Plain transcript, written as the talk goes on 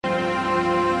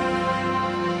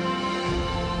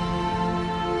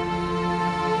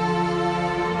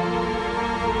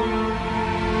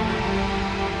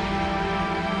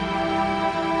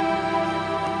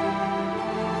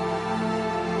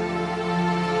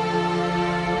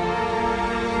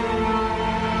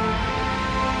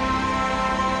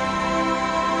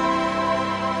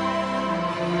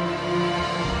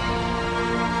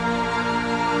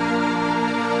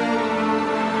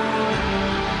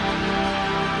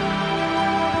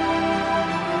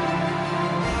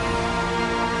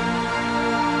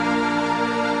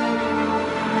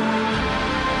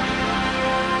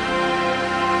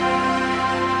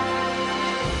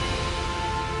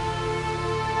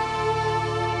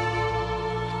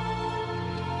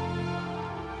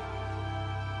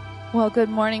Well, good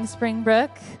morning,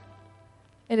 Springbrook.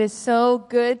 It is so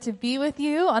good to be with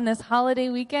you on this holiday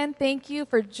weekend. Thank you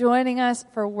for joining us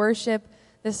for worship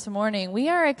this morning. We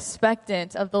are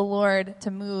expectant of the Lord to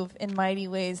move in mighty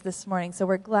ways this morning, so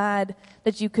we're glad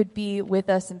that you could be with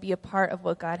us and be a part of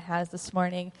what God has this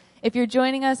morning. If you're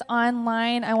joining us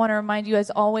online, I want to remind you, as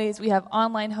always, we have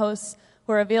online hosts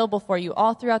who are available for you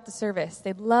all throughout the service.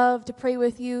 They'd love to pray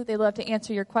with you. They'd love to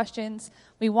answer your questions.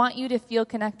 We want you to feel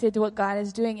connected to what God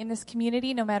is doing in this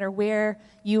community, no matter where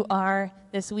you are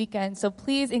this weekend. So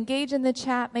please engage in the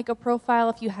chat, make a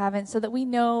profile if you haven't, so that we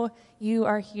know you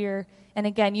are here. And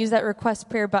again, use that request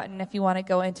prayer button if you want to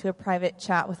go into a private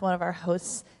chat with one of our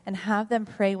hosts and have them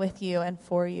pray with you and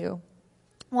for you.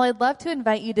 Well, I'd love to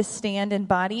invite you to stand in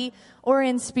body or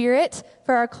in spirit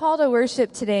for our call to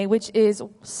worship today, which is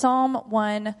Psalm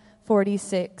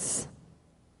 146.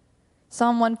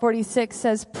 Psalm 146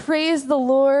 says, praise the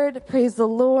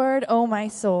Lord, O my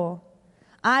soul.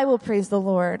 I will praise the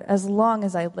Lord as long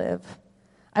as I live.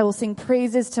 I will sing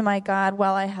praises to my God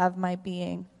while I have my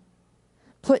being.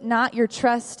 Put not your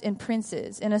trust in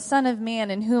princes, in a son of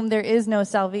man in whom there is no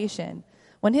salvation.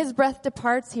 When his breath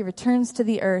departs, he returns to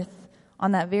the earth.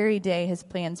 On that very day, his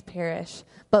plans perish.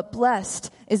 But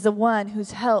blessed is the one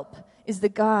whose help is the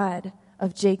God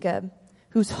of Jacob,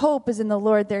 whose hope is in the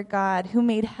Lord their God, who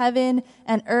made heaven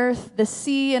and earth, the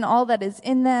sea and all that is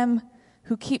in them,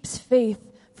 who keeps faith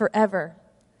forever,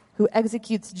 who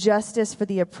executes justice for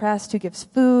the oppressed, who gives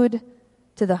food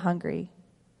to the hungry.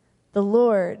 The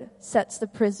Lord sets the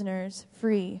prisoners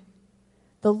free.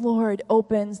 The Lord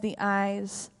opens the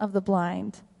eyes of the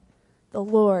blind. The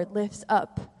Lord lifts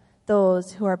up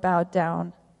those who are bowed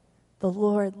down. The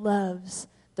Lord loves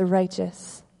the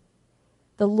righteous.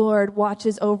 The Lord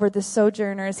watches over the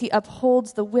sojourners. He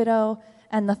upholds the widow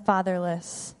and the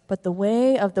fatherless. But the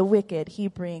way of the wicked he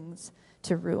brings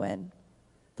to ruin.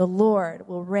 The Lord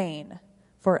will reign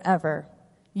forever.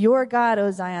 Your God,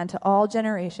 O Zion, to all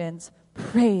generations.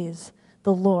 Praise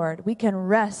the Lord. We can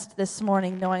rest this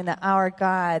morning knowing that our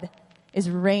God is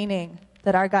reigning,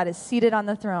 that our God is seated on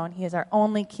the throne. He is our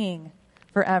only King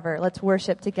forever. Let's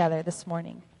worship together this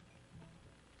morning.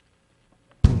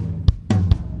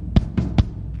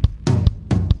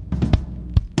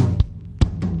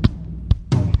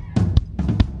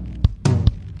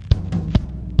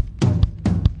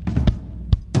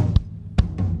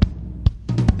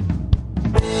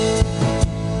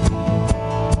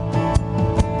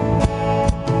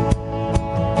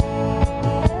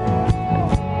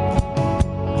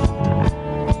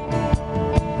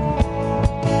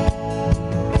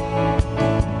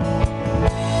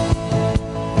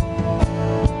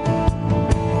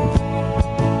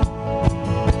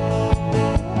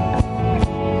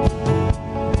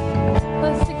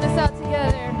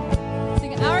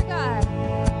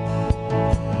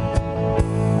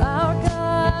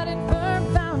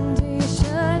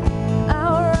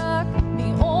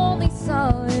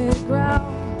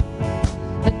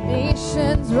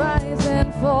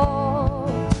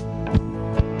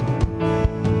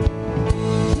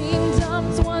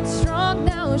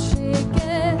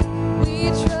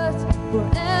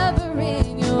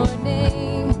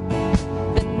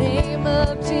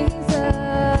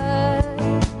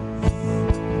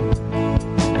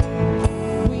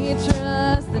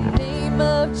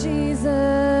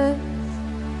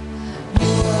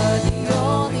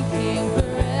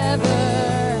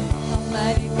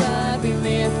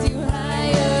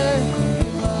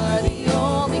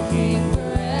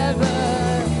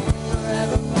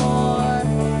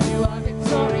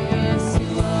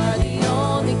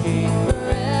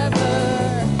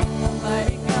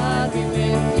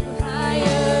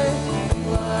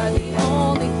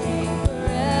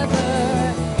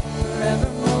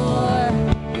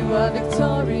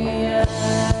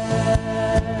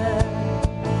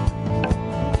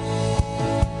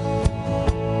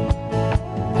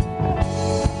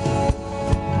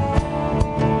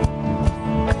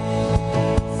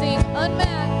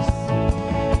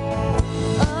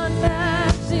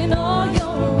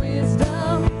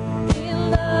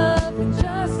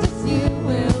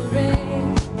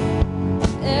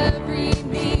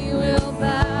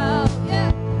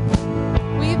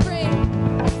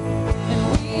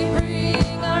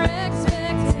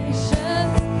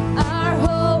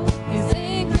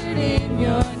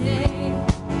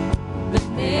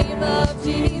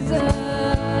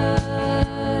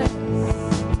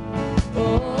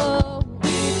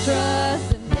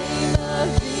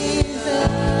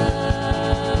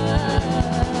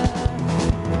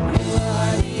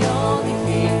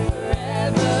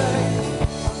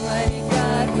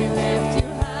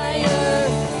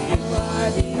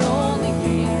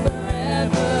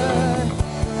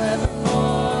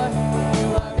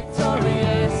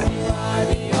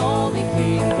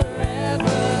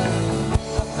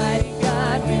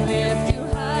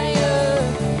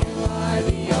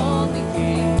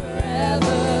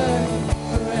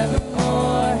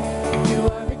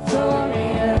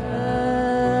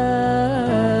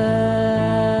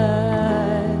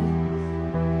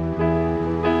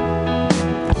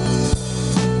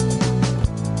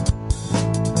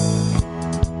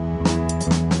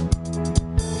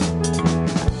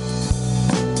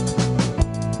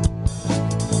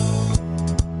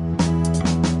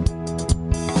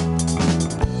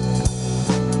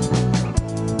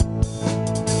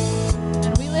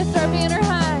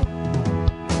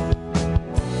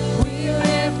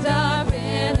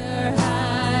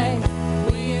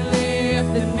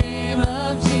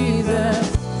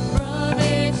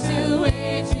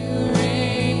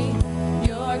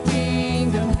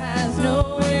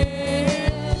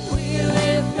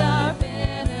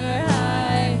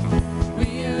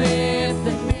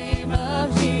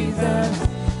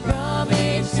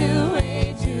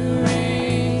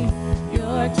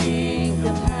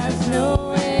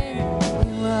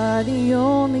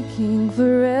 King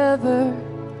forever.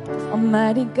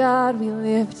 Almighty God, we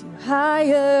lift you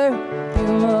higher.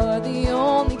 You are the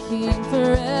only King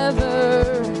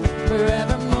forever,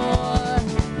 forevermore.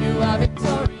 You are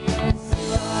victorious. You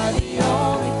are the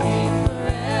only King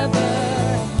forever.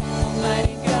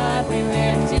 Almighty God, we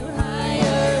lift you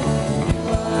higher. You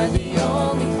are the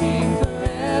only King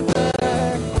forever,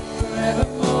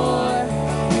 forevermore.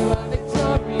 You are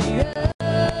victorious.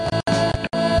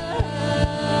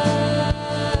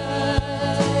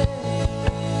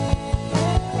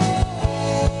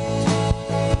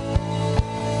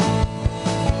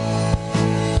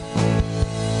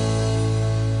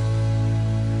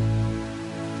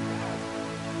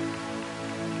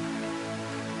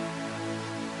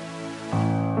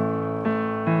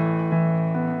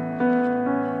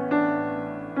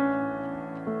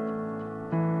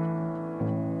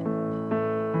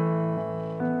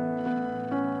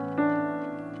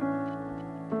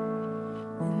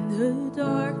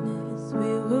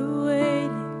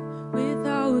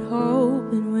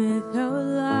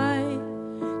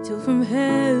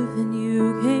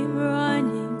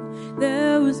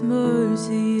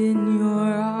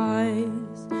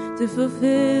 To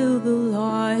fulfill the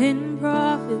law and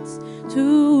prophets,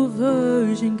 to a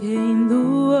virgin came the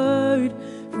word.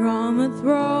 From a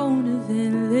throne of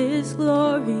endless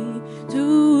glory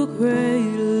to a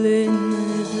cradle in the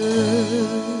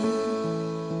dirt.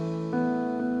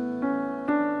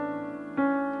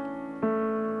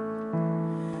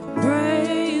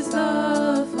 Praise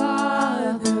the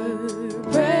Father,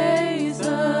 praise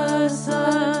the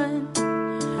Son,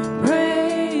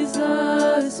 praise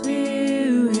the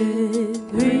Spirit,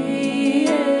 three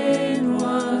in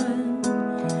one.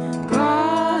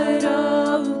 God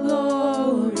of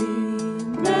glory,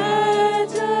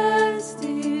 majesty,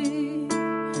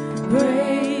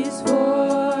 praise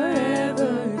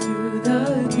forever to the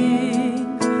King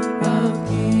of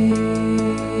Kings.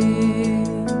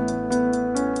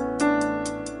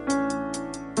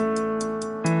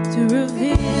 To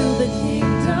reveal the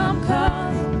kingdom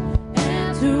come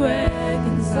and to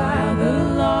reconcile the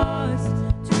lost,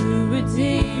 to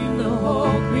redeem the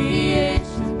whole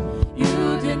creation.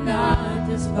 You did not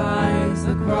despise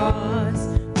the cross,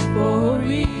 for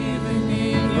even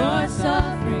in your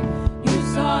suffering you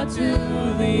saw to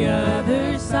the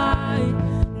other side,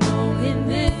 knowing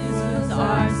this was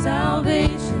our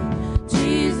salvation.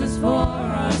 Jesus, for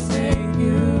our sake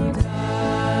you died.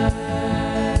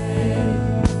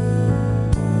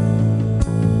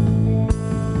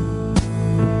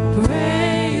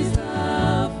 Praise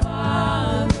the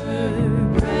Father,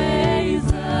 praise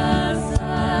the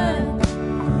Son,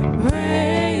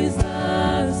 praise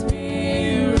the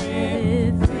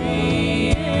Spirit,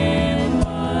 three in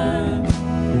one.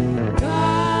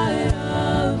 God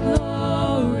of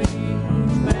glory,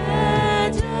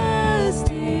 majesty,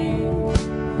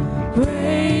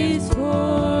 praise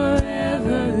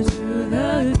forever to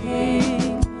the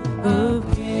King of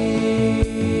Kings.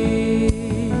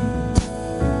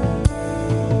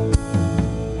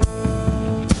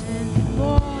 And the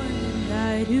morning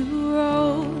light you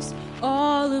rose,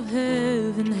 all of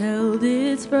heaven held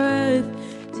its breath,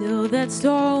 till that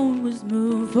stone was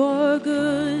moved for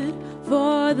good,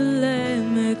 for the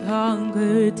Lamb had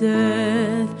conquered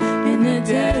death. And the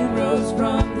dead rose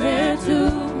from their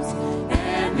tombs,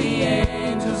 and the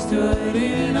angels stood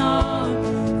in awe,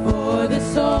 for the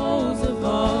souls of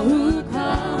all who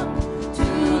come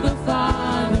to the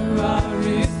Father are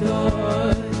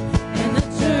restored. And the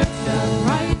church of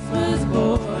Christ was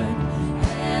born,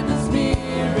 and the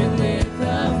Spirit lit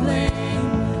the flame.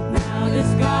 Now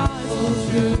this gospel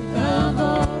truth of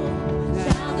old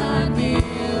shall not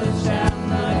kneel and shall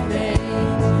not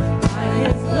fade. By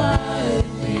His blood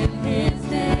and in His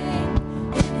name,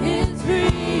 in His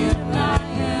freedom I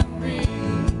am free.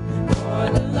 For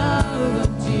the love of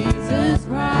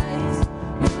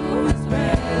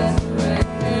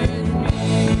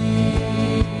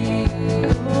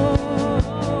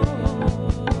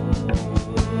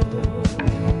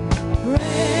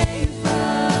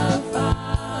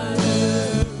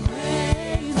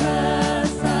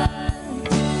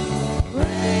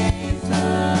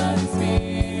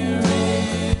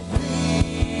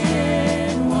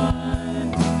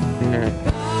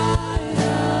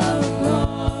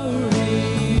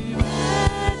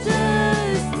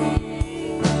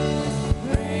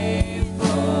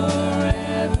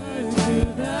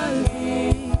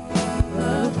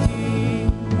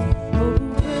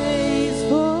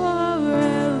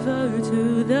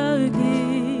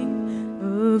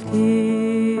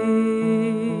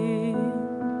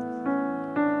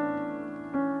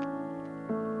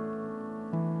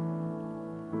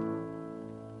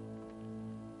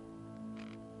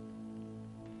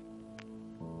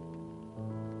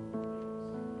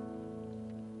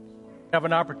Have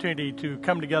an opportunity to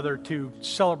come together to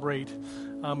celebrate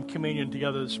communion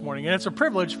together this morning. And it's a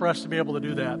privilege for us to be able to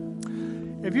do that.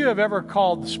 If you have ever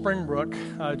called Springbrook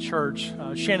Church,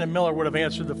 Shannon Miller would have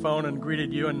answered the phone and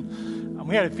greeted you. And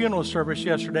we had a funeral service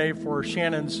yesterday for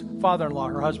Shannon's father-in-law,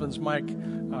 her husband's Mike.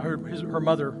 His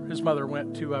mother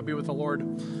went to be with the Lord.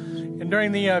 And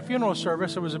during the funeral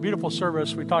service, it was a beautiful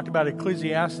service. We talked about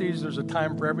Ecclesiastes. There's a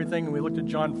time for everything. And we looked at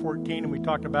John 14, and we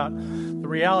talked about the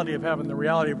reality of heaven, the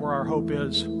reality of where our hope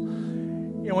is.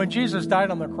 You know, when Jesus died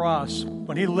on the cross,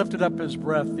 when he lifted up his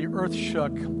breath, the earth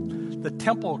shook. The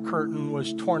temple curtain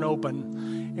was torn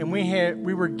open. And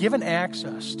we were given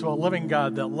access to a living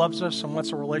God that loves us and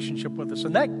wants a relationship with us.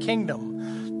 And that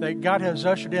kingdom that God has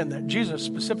ushered in, that Jesus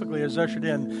specifically has ushered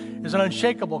in, is an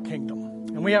unshakable kingdom.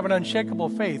 And we have an unshakable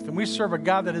faith. And we serve a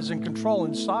God that is in control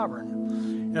and sovereign.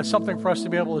 And it's something for us to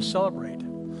be able to celebrate.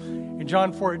 In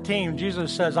John 14,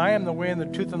 Jesus says, I am the way and the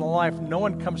truth and the life. No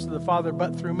one comes to the Father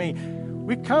but through me.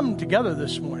 We come together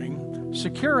this morning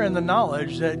secure in the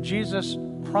knowledge that Jesus'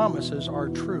 promises are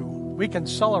true. We can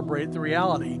celebrate the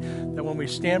reality that when we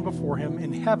stand before him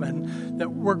in heaven, that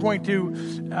we're going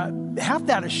to have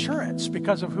that assurance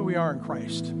because of who we are in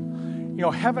Christ. You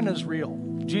know, heaven is real.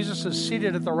 Jesus is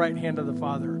seated at the right hand of the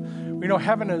Father. We know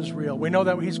heaven is real. We know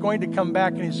that he's going to come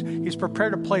back, and he's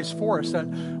prepared a place for us that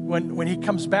when he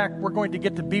comes back, we're going to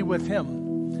get to be with him.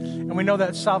 And we know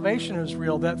that salvation is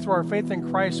real, that through our faith in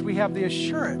Christ, we have the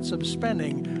assurance of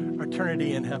spending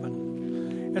eternity in heaven.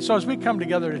 And so as we come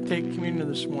together to take communion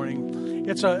this morning,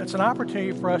 it's an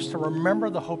opportunity for us to remember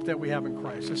the hope that we have in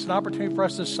Christ. It's an opportunity for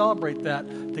us to celebrate that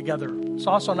together. It's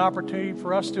also an opportunity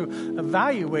for us to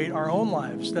evaluate our own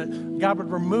lives, that God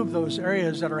would remove those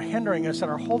areas that are hindering us, that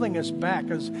are holding us back,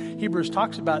 as Hebrews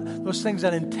talks about, those things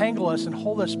that entangle us and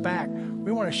hold us back.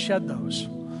 We want to shed those.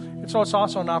 And so it's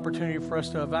also an opportunity for us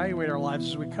to evaluate our lives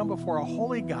as we come before a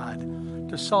holy God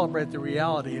to celebrate the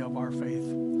reality of our faith.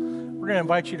 We're going to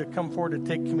invite you to come forward and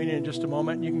take communion in just a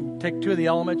moment. You can take two of the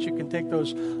elements. You can take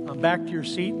those back to your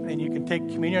seat, and you can take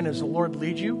communion as the Lord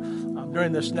leads you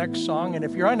during this next song. And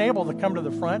if you're unable to come to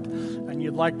the front and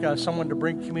you'd like someone to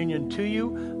bring communion to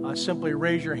you, simply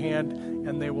raise your hand,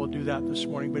 and they will do that this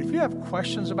morning. But if you have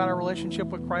questions about our relationship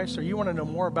with Christ, or you want to know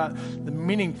more about the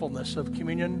meaningfulness of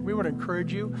communion, we would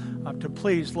encourage you to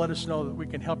please let us know that we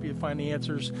can help you find the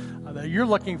answers that you're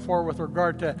looking for with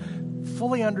regard to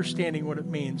fully understanding what it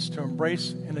means to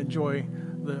embrace and enjoy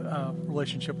the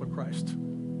relationship with Christ.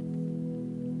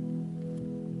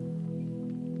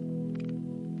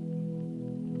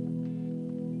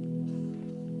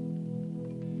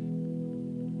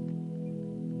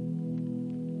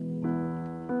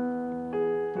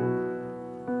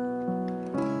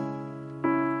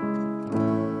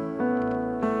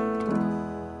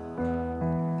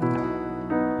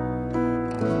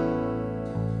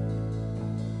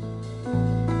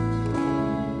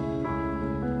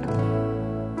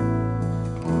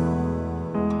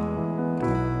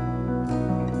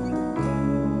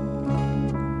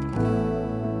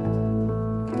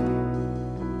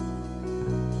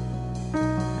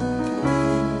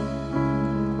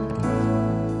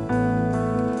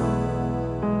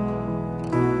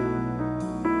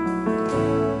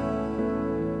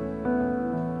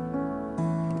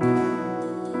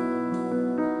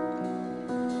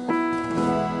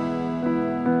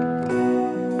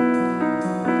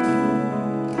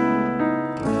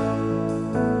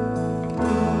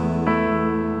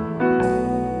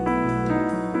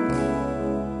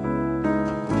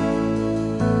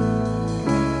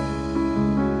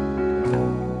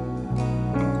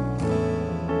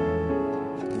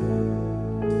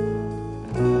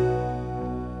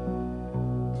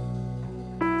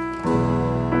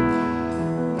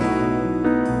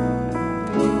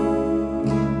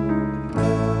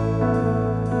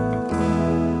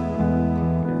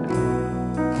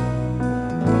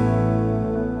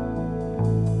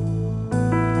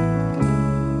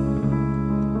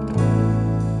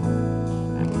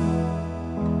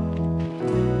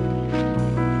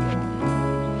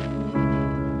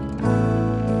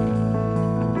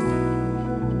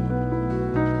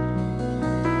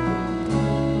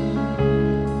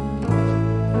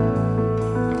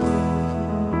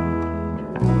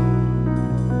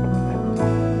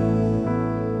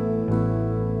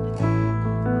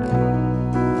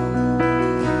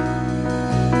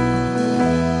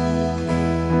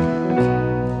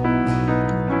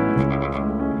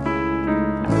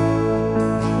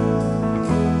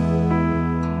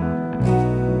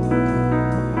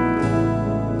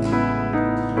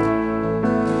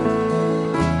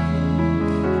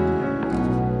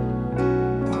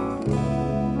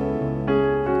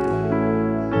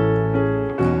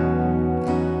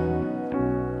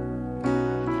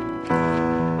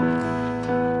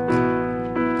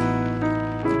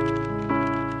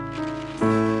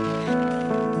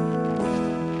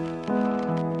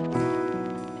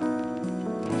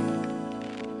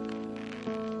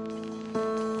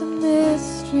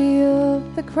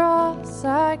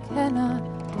 cannot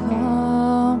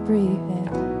comprehend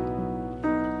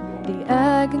the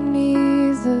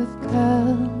agonies of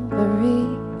Calvary.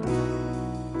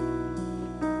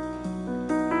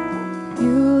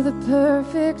 You, the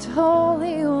perfect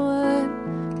Holy One,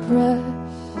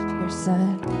 crushed your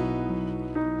Son,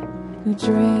 who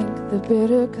drank the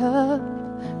bitter cup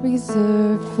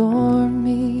reserved for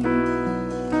me.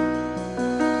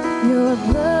 Your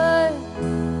blood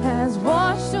has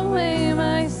washed away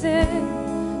my sin.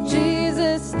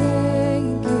 Jesus,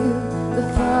 thank you. The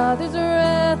Father's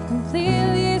wrath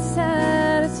completely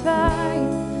satisfied.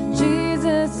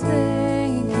 Jesus,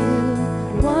 thank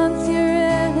you. Once your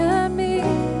enemy,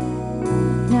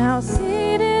 now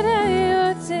seated at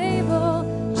your table.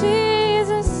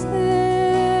 Jesus, thank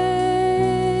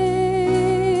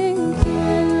you.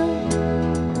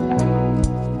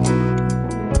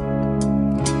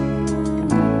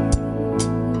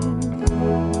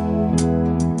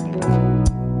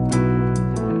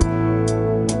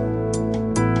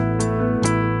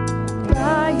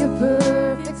 By your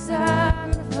perfect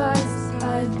sacrifice,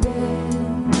 I've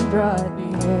been brought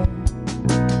near.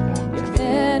 Your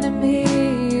enemy,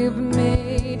 you've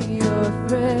made your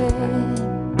friend.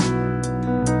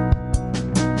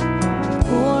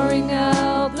 Pouring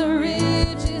out the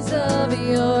riches of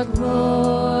your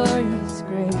glorious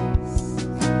grace.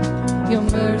 Your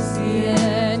mercy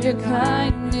and your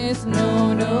kindness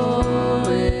know no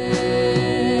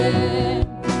end.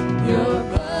 Your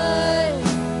blood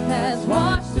has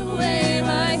washed away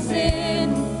my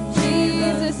sin.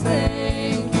 Jesus,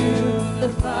 thank you. The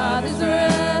Father's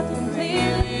wrath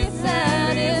completely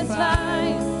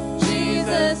satisfied.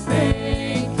 Jesus,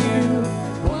 thank you.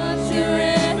 Once your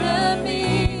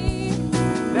enemy,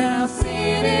 now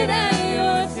seated at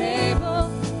your table.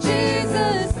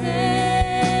 Jesus, thank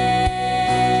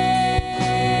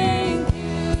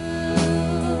you.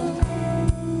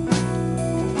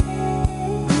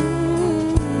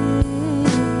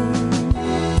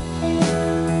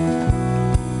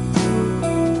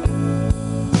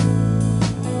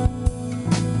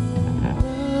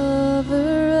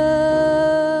 Lover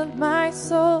of my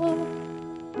soul,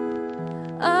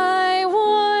 I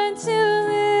want to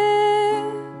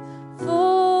live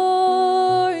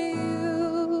for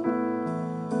you.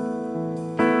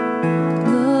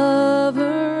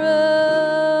 Lover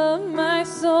of my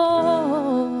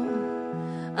soul,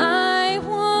 I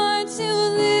want to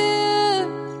live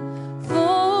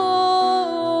for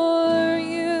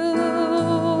you.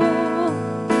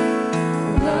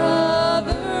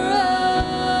 Lover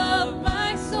of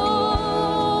my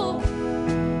soul,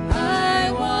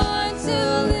 I want to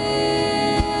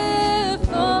live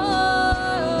for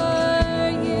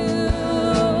you.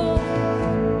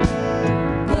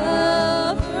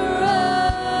 Lover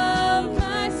of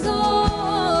my soul,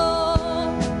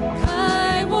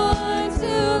 I want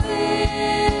to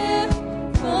live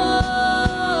for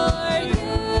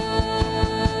you.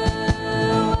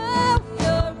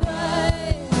 Your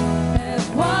blood has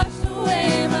washed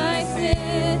away my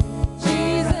sin.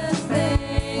 Jesus,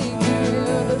 thank you.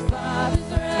 The Father's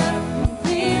wrath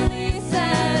completely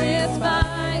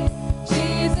satisfied.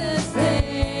 Jesus,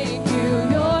 thank you.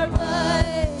 Your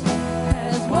blood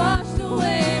has washed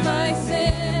away my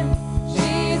sin.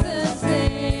 Jesus,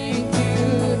 thank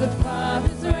you. The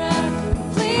Father's wrath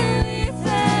completely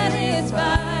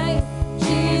satisfied.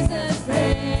 Jesus,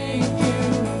 thank you.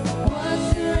 Once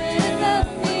your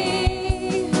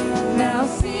enemy, now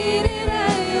seated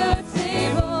at your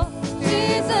table.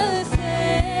 Jesus,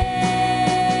 thank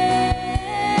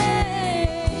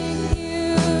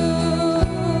you.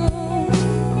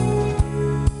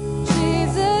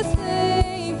 Jesus,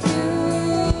 thank you.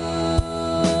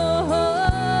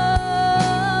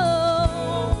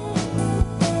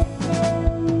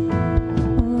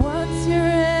 Once your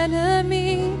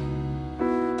enemy,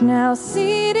 now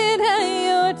seated at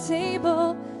your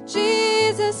table.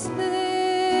 Jesus, thank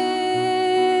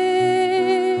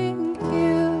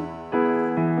you.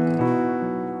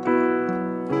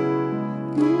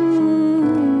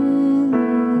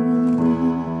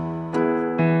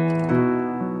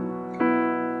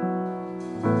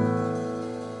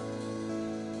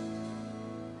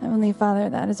 Heavenly Father,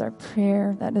 that is our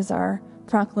prayer. That is our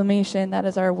proclamation. That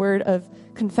is our word of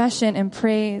confession and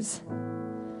praise.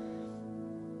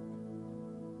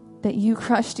 That you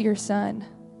crushed your Son,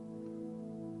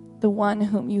 the one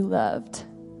whom you loved,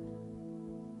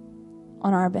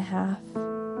 on our behalf.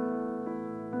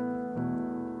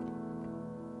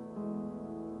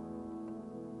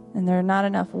 And there are not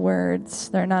enough words,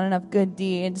 there are not enough good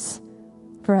deeds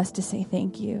for us to say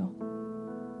thank you.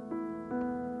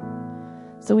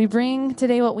 So we bring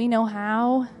today what we know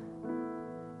how,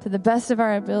 To the best of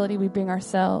our ability, we bring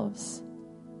ourselves.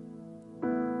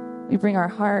 We bring our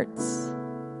hearts.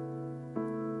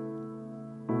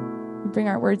 We bring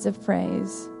our words of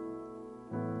praise.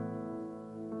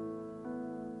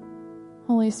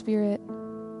 Holy Spirit,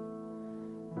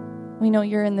 we know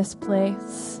you're in this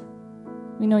place.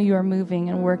 We know you are moving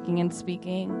and working and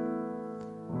speaking.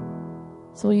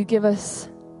 So will you give us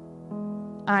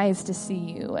eyes to see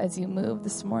you as you move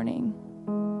this morning?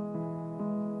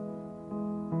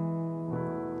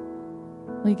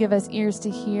 Will you give us ears to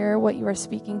hear what you are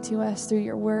speaking to us through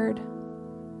your word?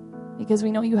 Because we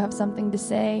know you have something to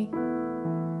say.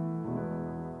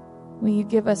 Will you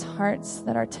give us hearts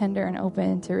that are tender and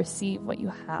open to receive what you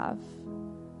have?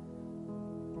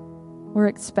 We're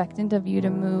expectant of you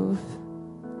to move,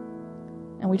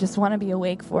 and we just want to be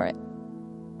awake for it,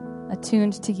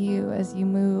 attuned to you as you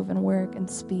move and work and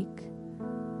speak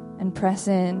and press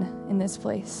in this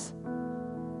place.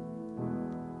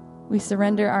 We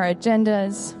surrender our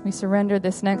agendas. We surrender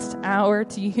this next hour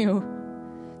to you,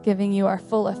 giving you our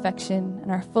full affection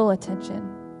and our full attention,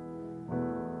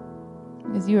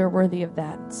 because you are worthy of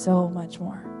that and so much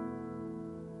more.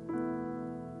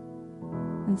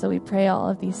 And so we pray all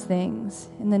of these things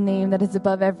in the name that is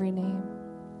above every name,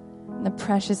 in the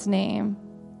precious name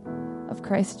of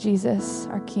Christ Jesus,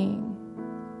 our King.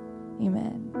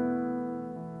 Amen.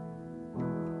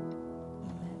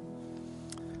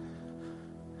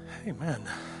 Amen.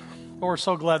 Well, we're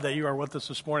so glad that you are with us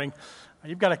this morning.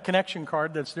 You've got a connection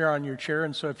card that's there on your chair,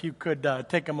 and so if you could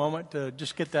take a moment to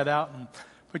just get that out and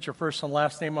put your first and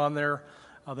last name on there,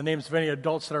 the names of any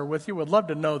adults that are with you. We'd love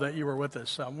to know that you were with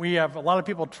us. We have a lot of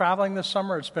people traveling this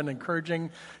summer. It's been encouraging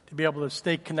to be able to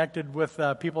stay connected with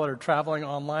people that are traveling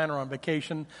online or on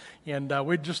vacation. And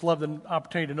we'd just love the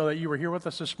opportunity to know that you were here with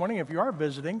us this morning. If you are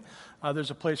visiting,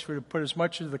 there's a place for you to put as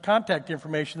much of the contact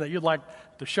information that you'd like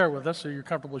to share with us, or you're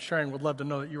comfortable sharing. We'd love to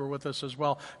know that you were with us as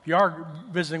well. If you are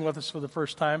visiting with us for the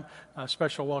first time, a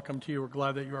special welcome to you. We're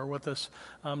glad that you are with us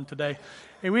today.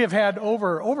 Hey, we have had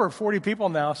over 40 people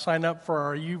now sign up for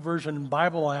our YouVersion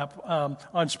Bible app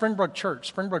on Springbrook Church.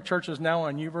 Springbrook Church is now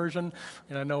on YouVersion,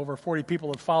 and I know over 40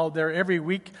 people have followed there. Every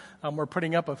week, we're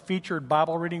putting up a featured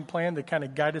Bible reading plan to kind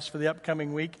of guide us for the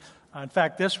upcoming week. In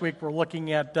fact, this week we're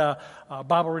looking at a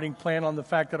Bible reading plan on the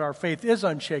fact that our faith is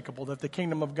unshakable, that the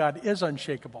kingdom of God is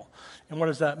unshakable. And what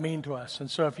does that mean to us?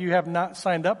 And so if you have not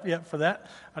signed up yet for that,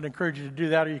 I'd encourage you to do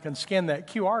that, or you can scan that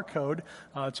QR code.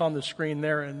 It's on the screen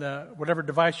there, and whatever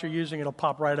device you're using, it'll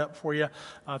pop right up for you.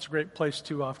 It's a great place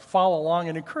to follow along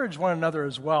and encourage one another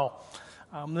as well.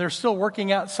 They're still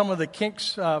working out some of the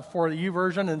kinks for the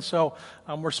YouVersion, and so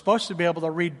we're supposed to be able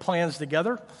to read plans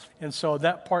together, and so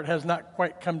that part has not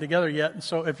quite come together yet. And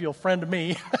so if you'll friend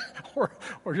me or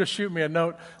just shoot me a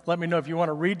note, let me know if you want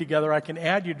to read together. I can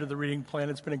add you to the reading plan.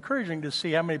 It's been encouraging to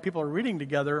see how many people are reading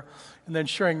together and then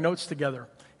sharing notes together.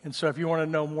 And so if you want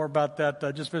to know more about that,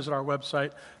 just visit our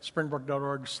website,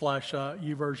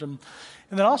 springbrook.org/YouVersion.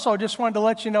 And then also I just wanted to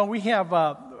let you know we have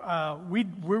we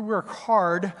work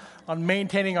hard on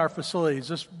maintaining our facilities.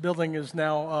 This building is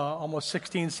now almost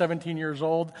 16, 17 years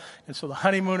old, and so the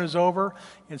honeymoon is over.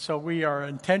 And so we are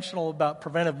intentional about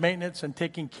preventive maintenance and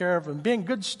taking care of and being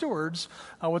good stewards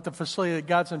with the facility that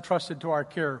God's entrusted to our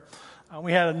care.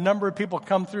 We had a number of people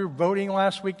come through voting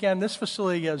last weekend. This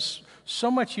facility has so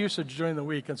much usage during the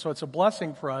week, and so it's a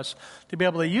blessing for us to be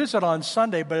able to use it on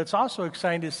Sunday, but it's also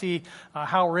exciting to see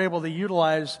how we're able to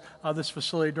utilize this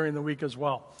facility during the week as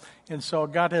well. And so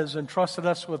God has entrusted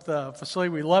us with the facility.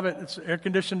 We love it. It's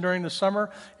air-conditioned during the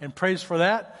summer, and praise for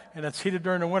that, and it's heated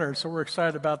during the winter, so we're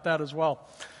excited about that as well.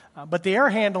 But the air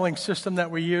handling system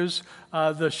that we use,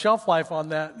 the shelf life on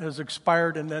that has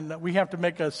expired, and then we have to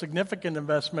make a significant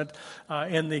investment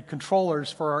in the controllers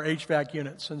for our HVAC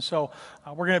units. And so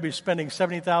we're going to be spending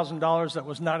 $70,000 that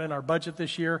was not in our budget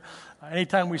this year.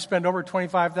 Anytime we spend over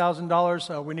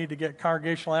 $25,000, we need to get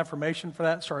congregational affirmation for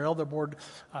that. So our elder board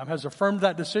has affirmed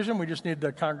that decision. We just need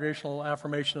the congregational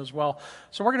affirmation as well.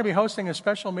 So we're going to be hosting a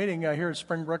special meeting here at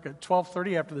Springbrook at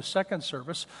 12:30 after the second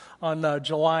service on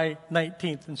July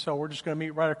 19th. And so we're just going to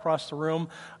meet right across the room.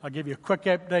 I'll give you a quick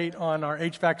update on our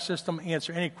HVAC system,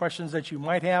 answer any questions that you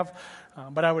might have.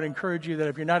 But I would encourage you that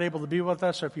if you're not able to be with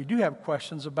us, or if you do have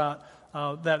questions about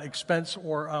that expense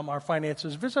or our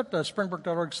finances, visit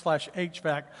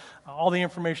springbrook.org/HVAC. All the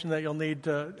information that you'll need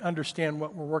to understand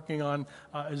what we're working on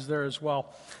is there as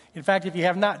well. In fact, if you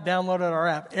have not downloaded our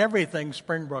app, everything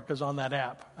Springbrook is on that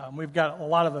app. We've got a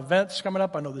lot of events coming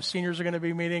up. I know the seniors are going to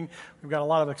be meeting. We've got a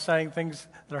lot of exciting things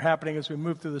that are happening as we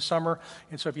move through the summer.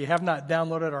 And so if you have not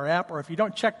downloaded our app, or if you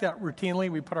don't check that routinely,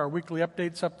 we put our weekly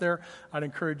updates up there. I'd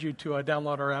encourage you to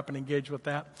download our app and engage with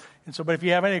that. And so, but if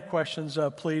you have any questions,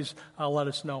 please let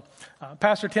us know.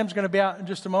 Pastor Tim's going to be out in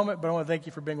just a moment, but I want to thank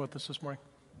you for being with us this morning.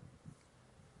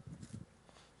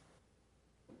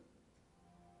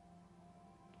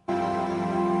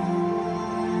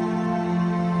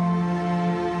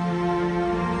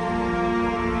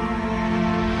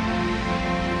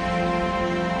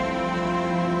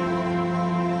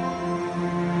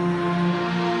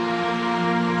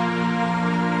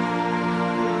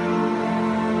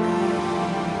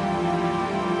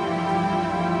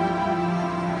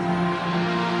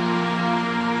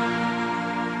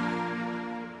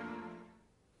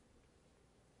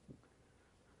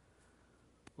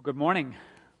 Good morning.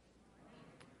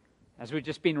 As we've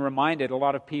just been reminded, a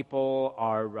lot of people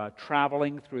are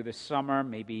traveling through the summer.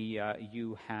 Maybe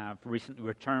you have recently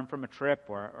returned from a trip,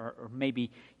 or maybe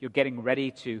you're getting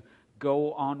ready to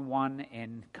go on one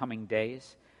in coming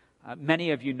days.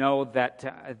 Many of you know that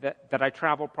I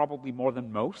travel probably more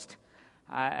than most,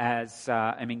 as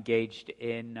I'm engaged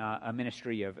in a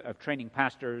ministry of training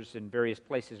pastors in various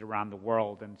places around the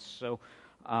world, and so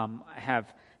I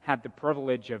have had the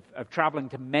privilege of traveling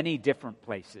to many different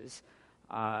places,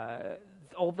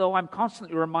 although I'm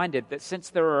constantly reminded that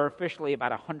since there are officially about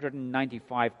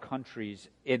 195 countries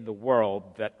in the world,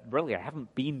 that really I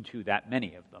haven't been to that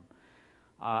many of them.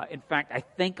 In fact, I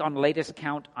think on latest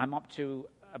count, I'm up to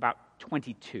about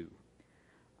 22.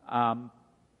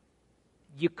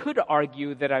 You could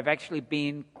argue that I've actually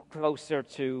been closer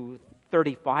to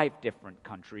 35 different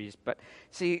countries, but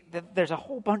see, there's a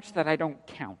whole bunch that I don't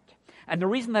count. And the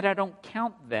reason that I don't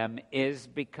count them is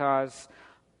because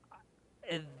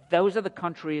those are the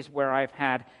countries where I've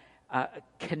had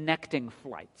connecting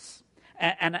flights.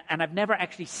 And I've never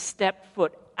actually stepped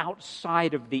foot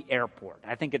outside of the airport.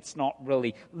 I think it's not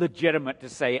really legitimate to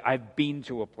say I've been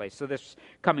to a place. So this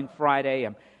coming Friday,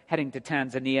 I'm heading to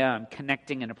Tanzania. I'm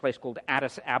connecting in a place called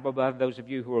Addis Ababa. Those of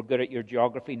you who are good at your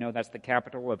geography know that's the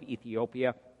capital of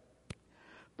Ethiopia.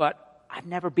 But I've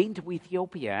never been to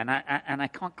Ethiopia, and I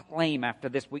can't claim after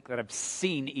this week that I've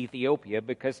seen Ethiopia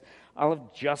because I'll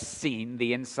have just seen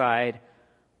the inside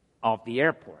of the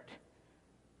airport.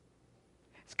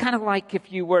 It's kind of like if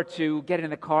you were to get in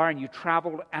the car and you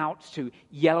traveled out to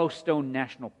Yellowstone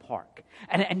National Park,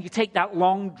 and you take that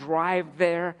long drive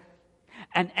there,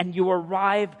 and you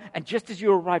arrive, and just as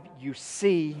you arrive, you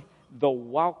see the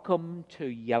Welcome to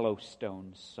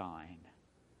Yellowstone sign.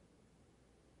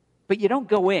 But you don't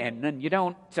go in, and you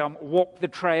don't walk the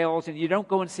trails, and you don't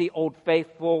go and see Old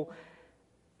Faithful.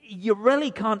 You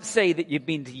really can't say that you've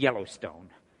been to Yellowstone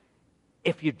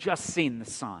if you've just seen the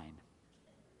sign.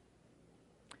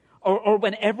 Or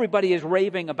when everybody is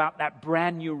raving about that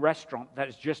brand new restaurant that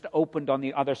has just opened on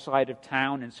the other side of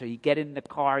town, and so you get in the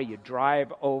car, you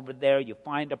drive over there, you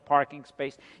find a parking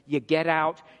space, you get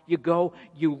out, you go,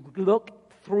 you look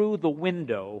through the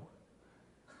window,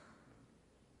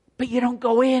 but you don't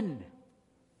go in.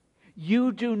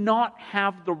 You do not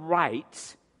have the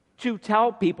right to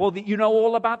tell people that you know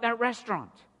all about that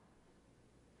restaurant.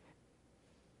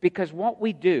 Because what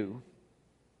we do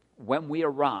when we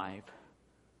arrive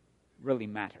really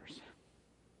matters.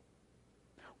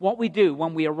 What we do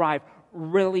when we arrive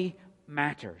really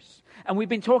matters. And we've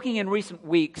been talking in recent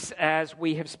weeks as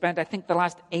we have spent, I think, the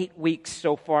last 8 weeks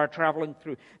so far traveling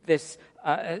through this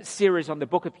series on the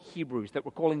book of Hebrews that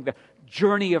we're calling the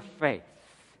Journey of Faith.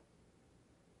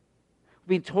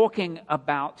 We've been talking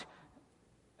about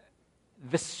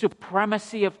the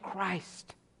supremacy of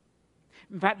Christ.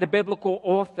 In fact, the biblical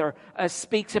author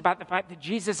speaks about the fact that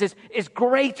Jesus is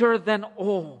greater than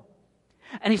all.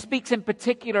 And he speaks in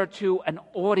particular to an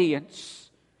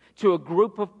audience, to a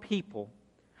group of people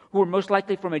who were most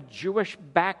likely from a Jewish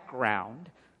background,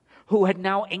 who had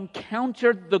now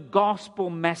encountered the gospel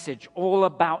message all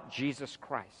about Jesus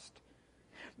Christ.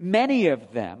 Many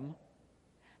of them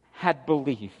had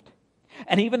believed.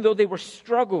 And even though they were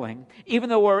struggling, even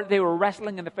though they were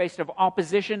wrestling in the face of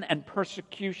opposition and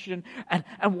persecution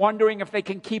and wondering if they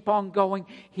can keep on going,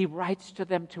 he writes to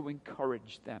them to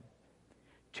encourage them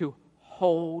to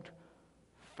hold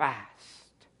fast.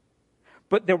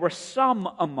 But there were some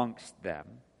amongst them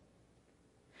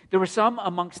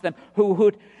who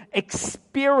had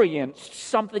experienced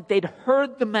something. They'd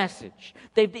heard the message.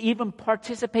 They'd even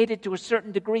participated to a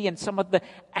certain degree in some of the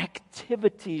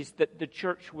activities that the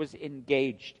church was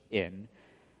engaged in.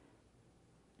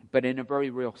 But in a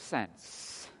very real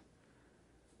sense,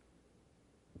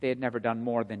 they had never done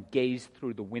more than gaze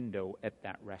through the window at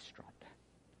that restaurant.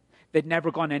 They'd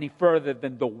never gone any further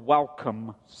than the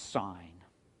welcome sign.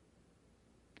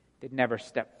 They'd never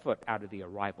stepped foot out of the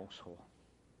arrivals hall.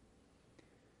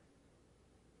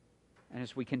 And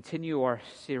as we continue our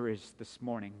series this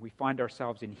morning, we find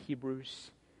ourselves in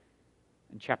Hebrews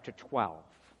in chapter 12.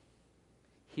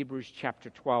 Hebrews chapter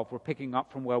 12. We're picking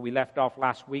up from where we left off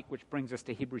last week, which brings us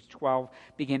to Hebrews 12,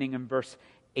 beginning in verse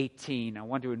 18. I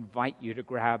want to invite you to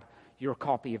grab your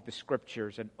copy of the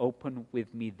Scriptures and open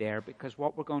with me there, because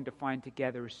what we're going to find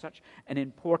together is such an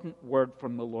important word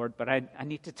from the Lord. But I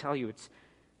need to tell you,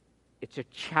 it's a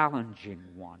challenging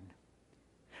one.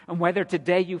 And whether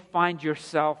today you find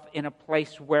yourself in a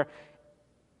place where,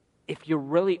 if you're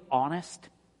really honest,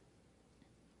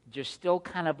 you're still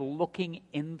kind of looking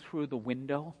in through the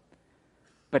window,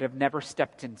 but have never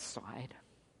stepped inside.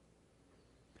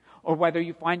 Or whether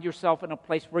you find yourself in a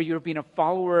place where you've been a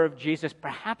follower of Jesus,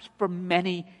 perhaps for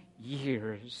many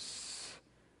years,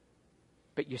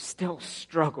 but you still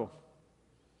struggle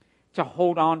to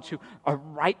hold on to a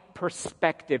right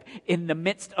perspective in the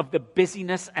midst of the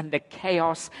busyness and the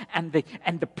chaos and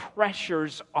the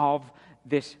pressures of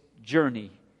this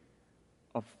journey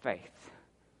of faith.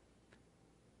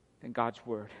 Then God's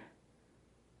Word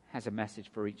has a message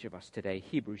for each of us today.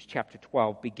 Hebrews chapter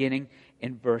 12, beginning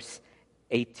in verse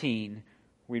 18,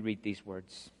 we read these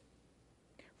words.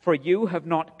 For you have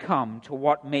not come to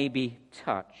what may be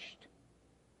touched,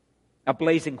 a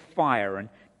blazing fire and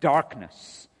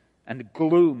darkness and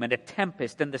gloom and a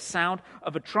tempest and the sound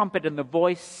of a trumpet and the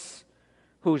voice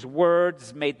whose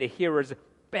words made the hearers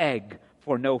beg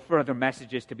for no further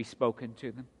messages to be spoken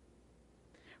to them.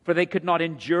 For they could not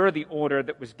endure the order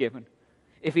that was given.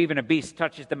 If even a beast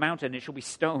touches the mountain, it shall be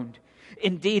stoned.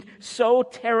 Indeed, so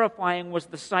terrifying was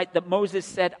the sight that Moses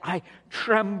said, I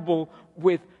tremble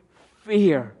with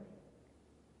fear.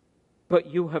 But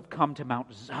you have come to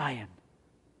Mount Zion,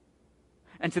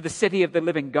 and to the city of the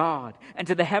living God, and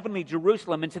to the heavenly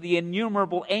Jerusalem, and to the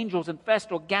innumerable angels in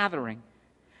festal gathering,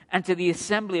 and to the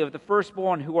assembly of the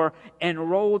firstborn who are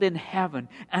enrolled in heaven,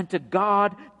 and to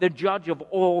God, the judge of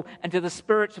all, and to the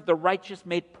spirits of the righteous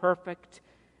made perfect,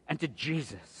 and to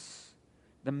Jesus,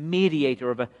 the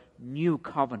mediator of a new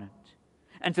covenant,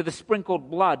 and to the sprinkled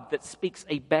blood that speaks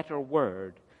a better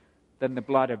word than the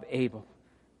blood of Abel.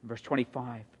 Verse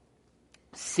 25,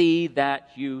 see that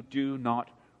you do not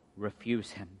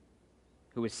refuse him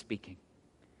who is speaking.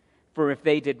 For if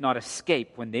they did not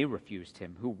escape when they refused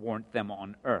him who warned them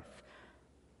on earth,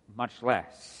 much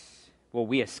less will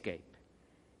we escape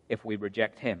if we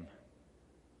reject him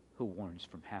who warns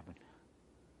from heaven.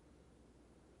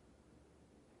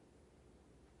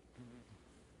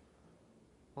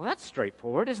 Well, that's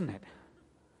straightforward, isn't it?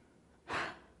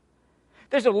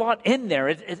 There's a lot in there.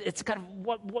 It's kind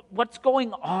of what's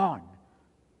going on.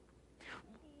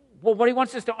 Well, what he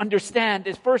wants us to understand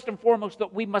is first and foremost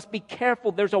that we must be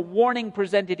careful. There's a warning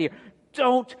presented here.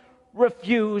 Don't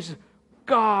refuse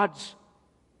God's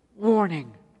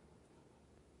warning.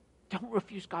 Don't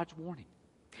refuse God's warning.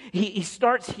 He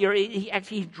starts here.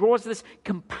 He draws this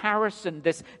comparison,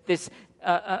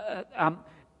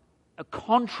 a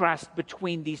contrast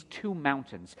between these two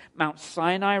mountains. Mount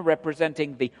Sinai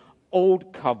representing the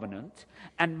Old Covenant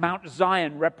and Mount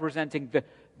Zion representing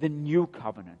the New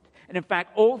Covenant. And in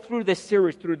fact, all through this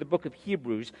series, through the book of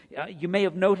Hebrews, you may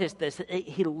have noticed this.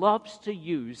 He loves to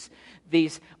use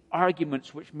these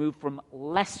arguments which move from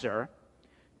lesser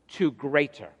to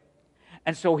greater.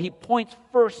 And so he points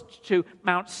first to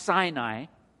Mount Sinai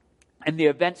and the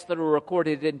events that are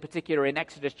recorded in particular in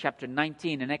Exodus chapter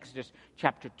 19 and Exodus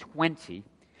chapter 20.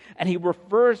 And he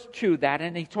refers to that,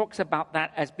 and he talks about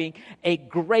that as being a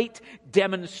great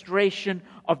demonstration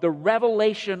of the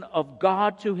revelation of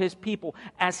God to his people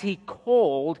as he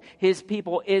called his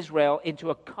people Israel into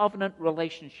a covenant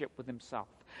relationship with himself.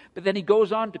 But then he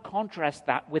goes on to contrast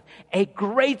that with a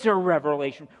greater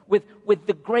revelation, with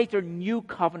the greater new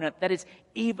covenant that is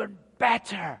even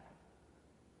better.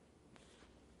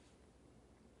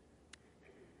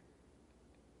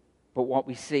 But what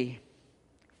we see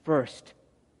first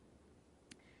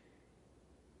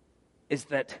is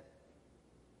that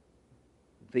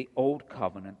the Old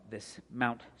Covenant, this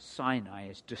Mount Sinai,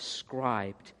 is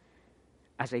described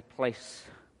as a place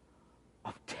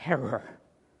of terror.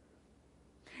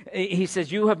 He says,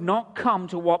 you have not come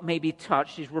to what may be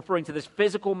touched. He's referring to this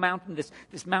physical mountain,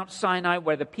 this Mount Sinai,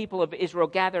 where the people of Israel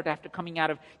gathered after coming out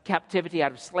of captivity,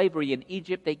 out of slavery in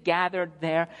Egypt. They gathered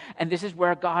there, and this is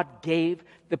where God gave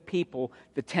the people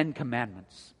the 10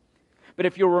 Commandments. But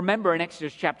if you'll remember in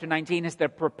Exodus chapter 19, as they're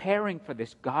preparing for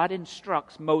this, God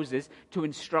instructs Moses to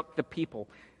instruct the people.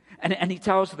 And he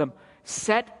tells them,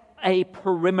 set a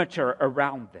perimeter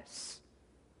around this,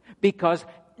 because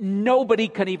nobody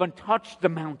can even touch the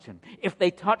mountain. If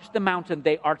they touch the mountain,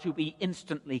 they are to be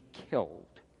instantly killed.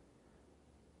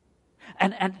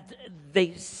 And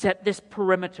they set this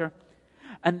perimeter.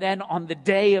 And then on the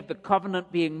day of the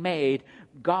covenant being made,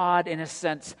 God, in a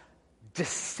sense,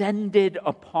 descended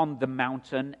upon the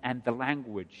mountain, and the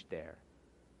language there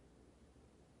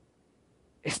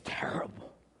is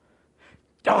terrible.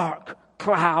 Dark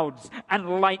clouds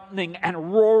and lightning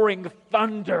and roaring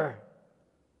thunder.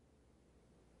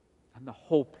 And the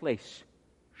whole place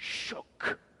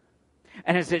shook.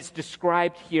 And as it's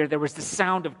described here, there was the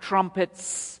sound of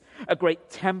trumpets, a great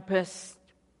tempest.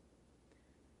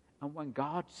 And when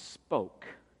God spoke,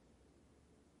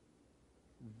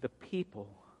 the people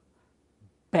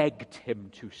begged him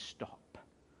to stop.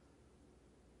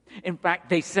 In fact,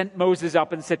 they sent Moses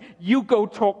up and said, "You go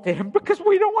talk to him because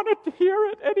we don't want to hear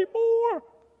it anymore."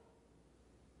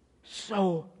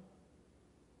 So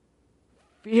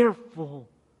fearful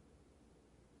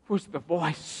was the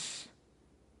voice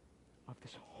of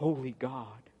this holy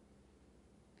God.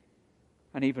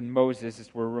 And even Moses,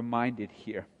 as we're reminded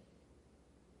here,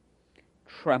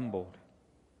 trembled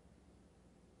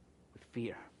with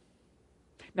fear.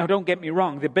 Now, don't get me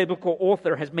wrong. The biblical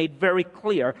author has made very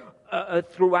clear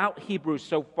throughout Hebrews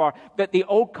so far that the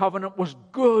Old Covenant was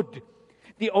good.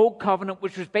 The Old Covenant,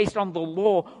 which was based on the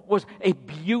law, was a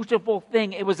beautiful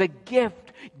thing. It was a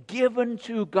gift given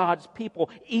to God's people,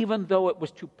 even though it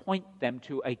was to point them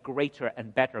to a greater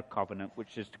and better covenant,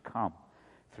 which is to come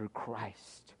through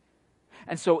Christ.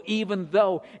 And so even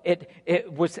though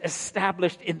it was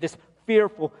established in this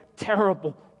fearful,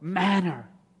 terrible manner,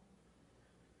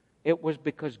 it was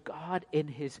because God, in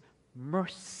his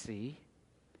mercy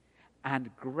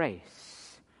and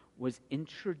grace, was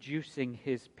introducing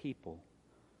his people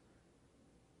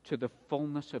to the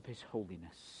fullness of his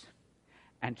holiness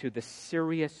and to the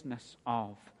seriousness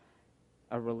of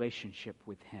a relationship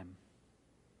with him.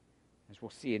 As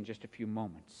we'll see in just a few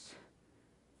moments,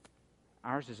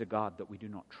 ours is a God that we do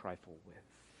not trifle with.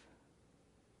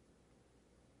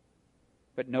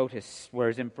 But notice,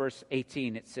 whereas in verse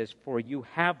 18 it says, "For you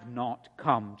have not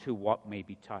come to what may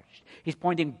be touched." He's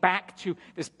pointing back to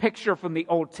this picture from the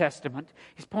Old Testament.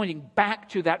 He's pointing back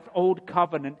to that old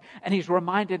covenant, and he's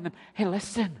reminding them, hey,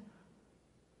 listen,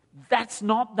 that's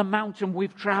not the mountain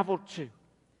we've traveled to.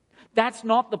 That's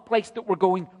not the place that we're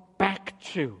going back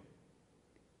to.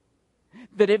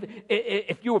 That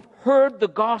if you have heard the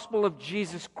gospel of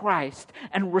Jesus Christ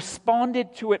and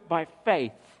responded to it by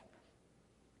faith,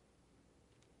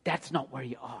 that's not where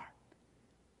you are.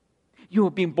 You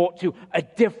have been brought to a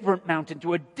different mountain,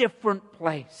 to a different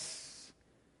place.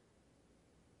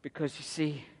 Because you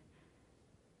see,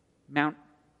 Mount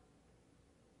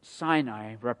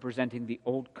Sinai representing the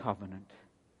old covenant,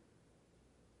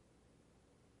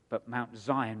 but Mount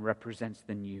Zion represents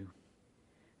the new.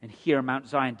 And here Mount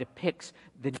Zion depicts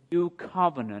the new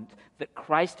covenant that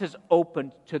Christ has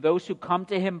opened to those who come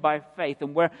to him by faith,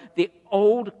 and where the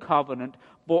old covenant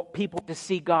brought people to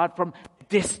see God from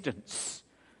distance.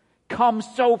 Come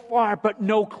so far, but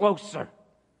no closer.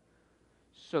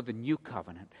 So the new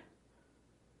covenant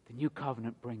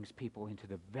brings people into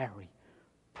the very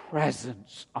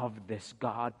presence of this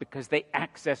God, because they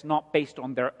access not based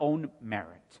on their own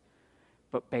merit,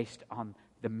 but based on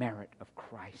the merit of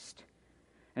Christ.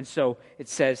 And so it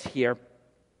says here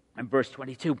in verse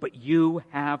 22, "But you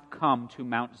have come to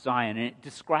Mount Zion." And it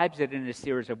describes it in a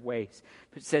series of ways.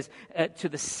 It says, "To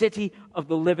the city of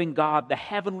the living God, the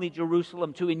heavenly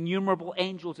Jerusalem, to innumerable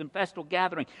angels in festal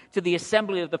gathering, to the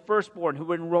assembly of the firstborn who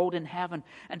were enrolled in heaven,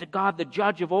 and to God the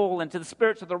judge of all, and to the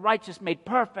spirits of the righteous made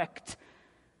perfect,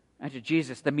 and to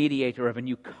Jesus the mediator of a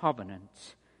new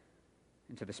covenant,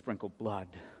 and to the sprinkled blood."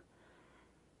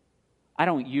 I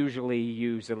don't usually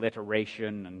use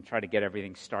alliteration and try to get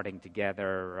everything starting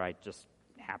together. I just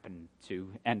happen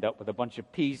to end up with a bunch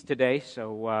of P's today.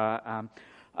 But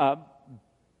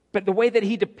the way that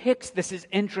he depicts this is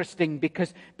interesting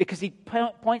because he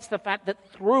points to the fact that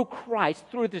through Christ,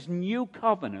 through this new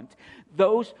covenant,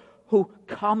 those who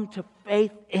come to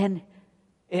faith in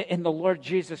the Lord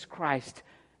Jesus Christ,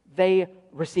 they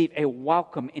receive a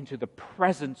welcome into the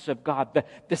presence of God,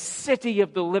 the city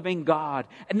of the living God.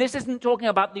 And this isn't talking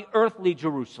about the earthly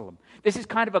Jerusalem. This is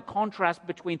kind of a contrast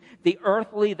between the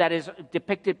earthly that is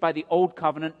depicted by the old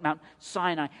covenant, Mount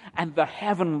Sinai, and the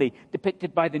heavenly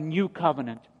depicted by the new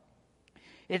covenant.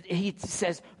 He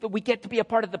says that we get to be a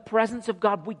part of the presence of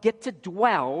God. We get to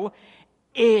dwell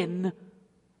in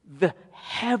the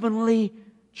heavenly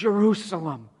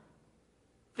Jerusalem,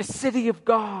 the city of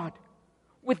God,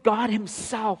 with God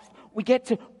himself We get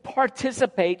to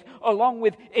participate along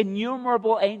with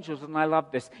innumerable angels. And I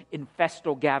love this, in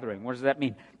festal gathering. What does that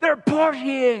mean? They're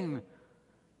partying!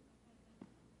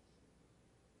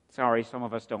 Sorry, some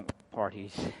of us don't like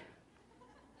parties.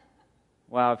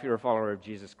 Well, if you're a follower of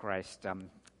Jesus Christ,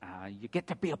 you get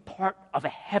to be a part of a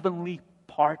heavenly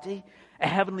party, a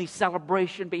heavenly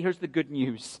celebration. But here's the good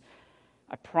news.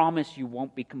 I promise you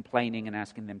won't be complaining and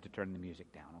asking them to turn the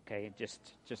music down, okay?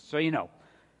 Just so you know.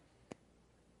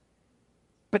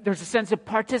 But there's a sense of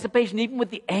participation, even with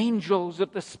the angels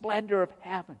of the splendor of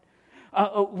heaven.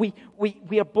 We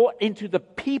are brought into the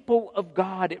people of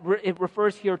God. It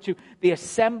refers here to the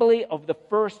assembly of the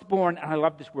firstborn. And I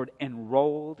love this word,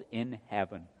 enrolled in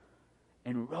heaven.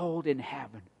 Enrolled in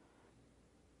heaven.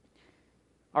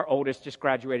 Our oldest just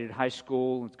graduated high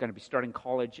school. It's going to be starting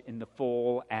college in the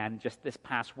fall. And just this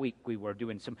past week, we were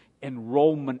doing some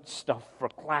enrollment stuff for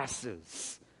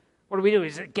classes. What do we do?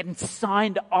 Is it getting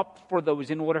signed up for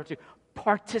those in order to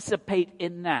participate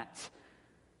in that?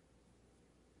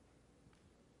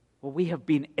 Well, we have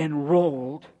been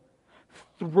enrolled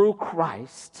through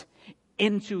Christ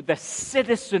into the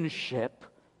citizenship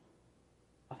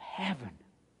of heaven.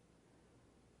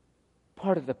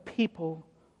 Part of the people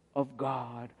of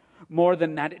God. More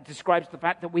than that, it describes the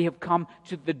fact that we have come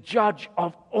to the judge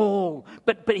of all.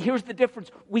 But here's the difference.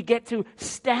 We get to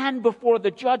stand before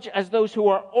the judge as those who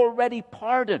are already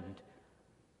pardoned.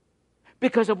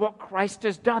 Because of what Christ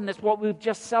has done. That's what we've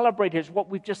just celebrated. It's what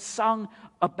we've just sung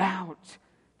about.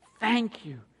 Thank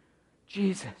you,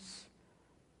 Jesus.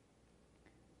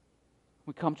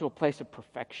 We come to a place of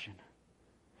perfection.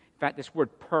 In fact, this word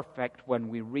perfect, when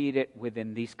we read it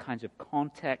within these kinds of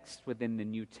contexts within the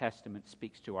New Testament,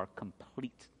 speaks to our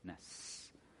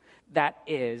completeness. That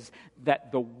is,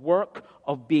 that the work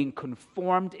of being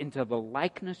conformed into the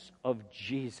likeness of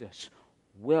Jesus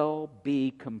will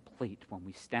be complete when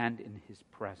we stand in His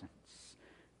presence,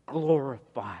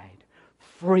 glorified,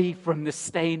 free from the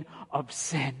stain of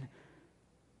sin,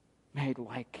 made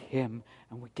like Him,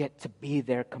 and we get to be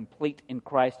there complete in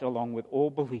Christ along with all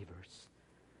believers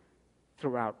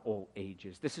throughout all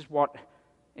ages. This is what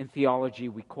in theology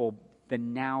we call the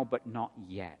now but not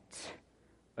yet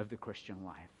of the Christian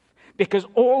life. Because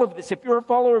all of this, if you're a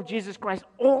follower of Jesus Christ,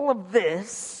 all of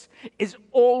this is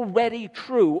already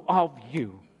true of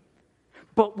you.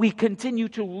 But we continue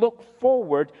to look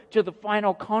forward to the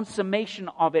final consummation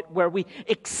of it, where we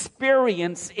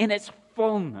experience in its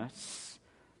fullness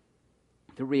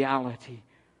the reality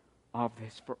of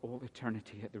this for all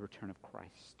eternity at the return of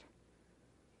Christ.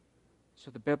 So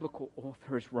the biblical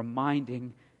author is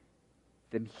reminding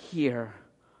them here,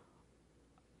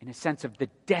 in a sense, of the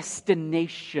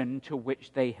destination to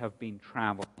which they have been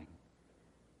traveling.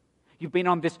 You've been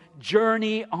on this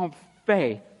journey of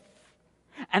faith.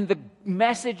 And the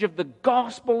message of the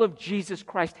gospel of Jesus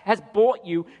Christ has brought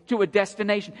you to a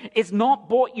destination. It's not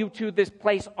brought you to this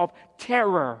place of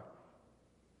terror.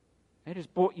 It has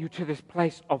brought you to this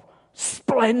place of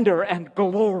splendor and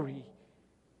glory.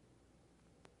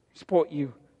 It's brought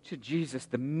you to Jesus,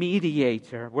 the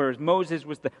mediator, whereas Moses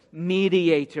was the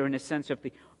mediator in a sense of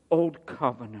the old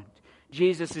covenant.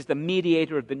 Jesus is the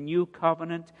mediator of the new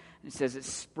covenant. It says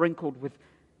it's sprinkled with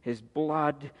His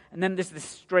blood. And then there's this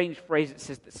strange phrase it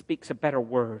says that speaks a better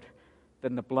word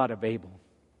than the blood of Abel.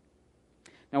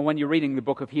 Now, when you're reading the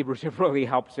book of Hebrews, it really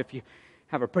helps if you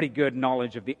have a pretty good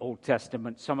knowledge of the Old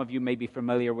Testament. Some of you may be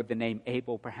familiar with the name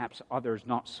Abel, perhaps others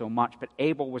not so much. But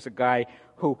Abel was a guy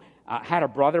who had a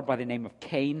brother by the name of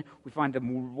Cain. We find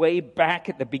them way back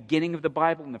at the beginning of the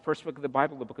Bible, in the first book of the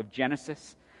Bible, the book of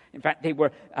Genesis. In fact, they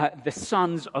were the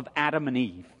sons of Adam and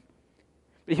Eve.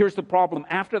 But here's the problem.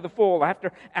 After the fall,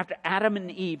 after Adam and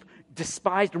Eve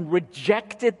despised and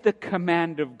rejected the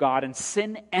command of God and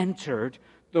sin entered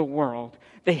the world,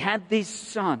 they had these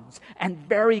sons. And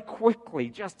very quickly,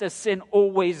 just as sin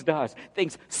always does,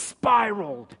 things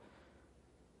spiraled.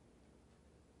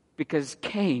 Because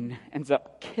Cain ends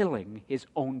up killing his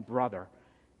own brother,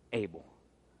 Abel.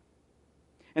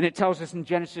 And it tells us in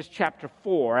Genesis chapter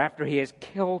 4, after he has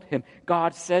killed him,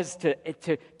 God says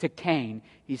to Cain,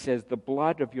 He says, the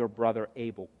blood of your brother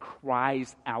Abel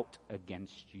cries out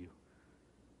against you.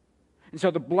 And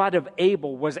so the blood of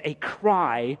Abel was a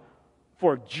cry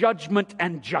for judgment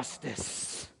and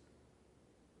justice.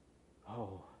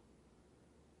 Oh.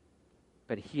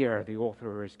 But here the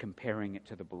author is comparing it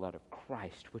to the blood of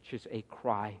Christ, which is a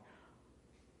cry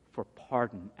for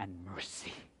pardon and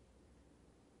mercy.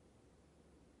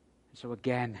 So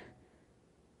again,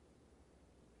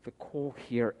 the call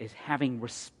here is having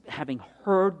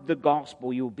heard the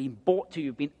gospel, you've been brought to,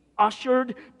 you've been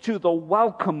ushered to the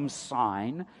welcome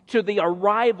sign, to the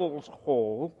arrivals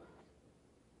hall.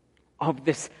 of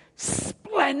this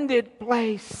splendid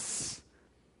place.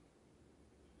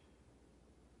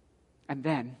 And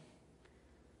then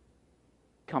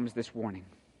comes this warning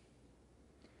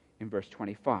in verse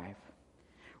 25.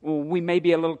 Well, we may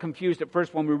be a little confused at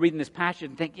first when we're reading this passage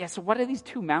and think, so what do these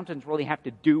two mountains really have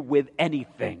to do with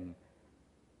anything?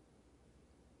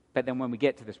 But then when we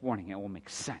get to this warning, it all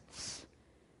makes sense.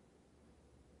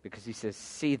 Because he says,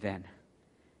 see that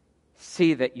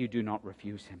you do not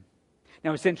refuse him.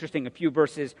 Now it's interesting, a few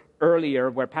verses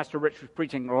earlier where Pastor Rich was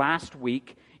preaching last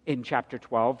week in chapter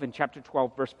 12,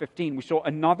 verse 15, we saw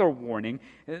another warning.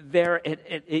 There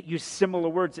it used similar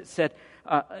words. It said,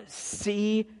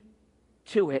 see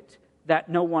to it that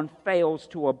no one fails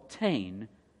to obtain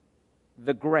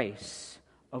the grace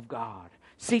of God.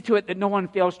 See to it that no one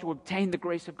fails to obtain the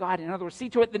grace of God. In other words, see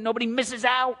to it that nobody misses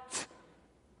out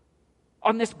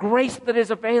on this grace that is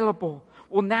available.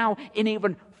 Well, now in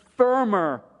even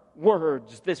firmer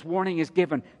words, this warning is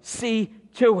given. See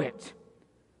to it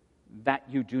that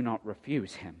you do not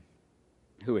refuse him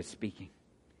who is speaking.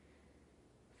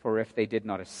 For if they did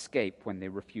not escape when they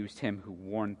refused him who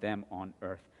warned them on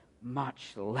earth,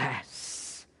 much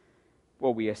less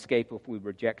will we escape if we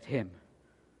reject him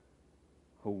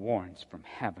who warns from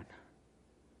heaven.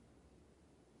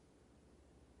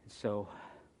 And so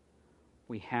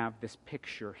we have this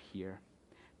picture here,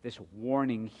 this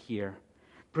warning here,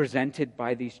 presented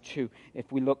by these two.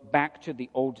 If we look back to the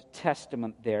Old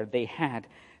Testament there, they had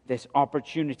this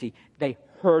opportunity. They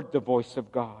heard the voice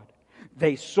of God.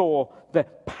 They saw the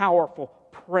powerful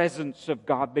presence of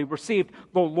God. They received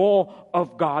the law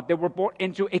of God. They were brought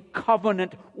into a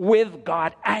covenant with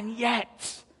God. And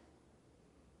yet,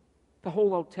 the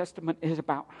whole Old Testament is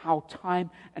about how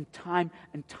time and time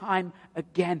and time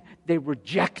again they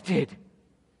rejected.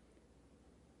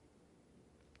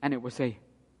 And it was a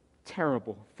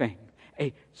terrible thing,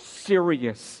 a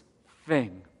serious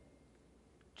thing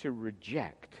to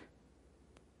reject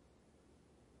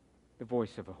the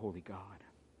voice of a holy God.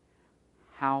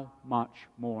 How much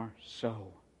more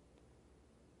so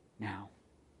now?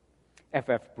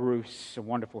 F.F. Bruce, a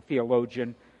wonderful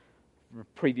theologian from a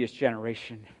previous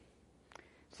generation,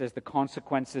 says the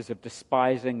consequences of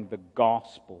despising the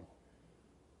gospel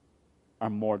are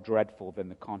more dreadful than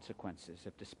the consequences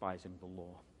of despising the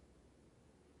law.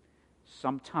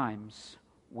 Sometimes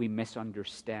we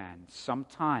misunderstand.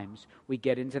 Sometimes we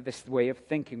get into this way of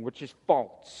thinking, which is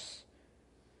false.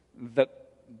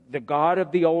 The God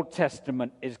of the Old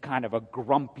Testament is kind of a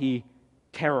grumpy,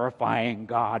 terrifying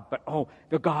God. But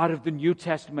the God of the New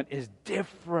Testament is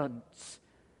different.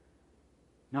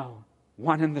 No,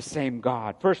 one and the same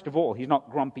God. First of all, he's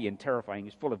not grumpy and terrifying.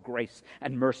 He's full of grace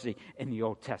and mercy in the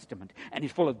Old Testament. And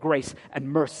he's full of grace and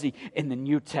mercy in the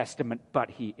New Testament.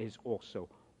 But he is also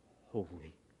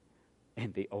holy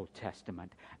in the Old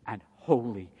Testament and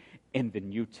holy in the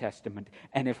New Testament.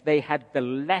 And if they had the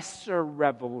lesser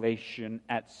revelation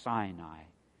at Sinai,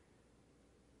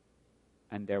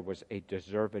 and there was a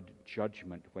deserved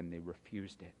judgment when they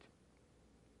refused it,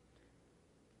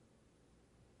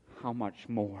 how much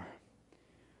more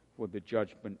will the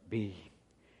judgment be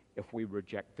if we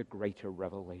reject the greater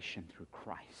revelation through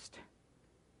Christ?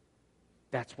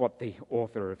 That's what the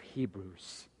author of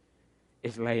Hebrews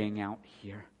is laying out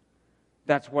here.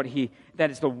 That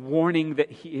is the warning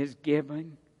that he is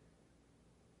giving.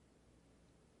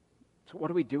 So what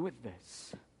do we do with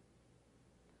this?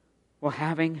 Well,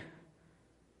 having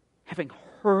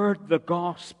heard the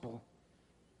gospel,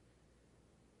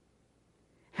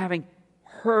 having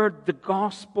heard the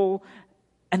gospel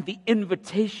and the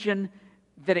invitation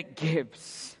that it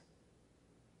gives,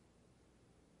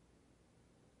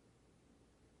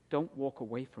 don't walk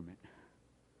away from it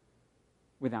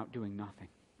without doing nothing.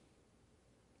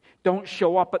 Don't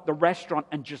show up at the restaurant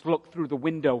and just look through the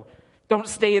window. Don't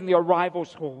stay in the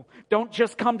arrivals hall. Don't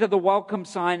just come to the welcome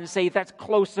sign and say, that's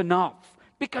close enough.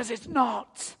 Because it's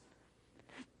not.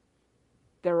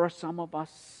 There are some of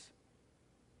us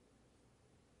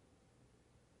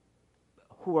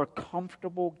who are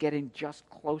comfortable getting just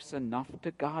close enough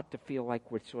to God to feel like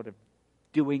we're sort of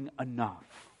doing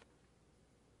enough.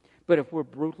 But if we're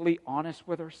brutally honest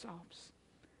with ourselves,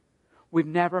 we've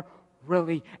never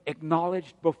really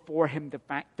acknowledged before him the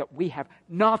fact that we have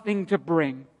nothing to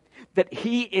bring, that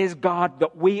he is God,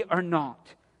 that we are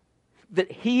not,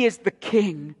 that he is the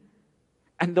king,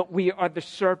 and that we are the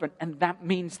servant. And that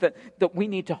means that we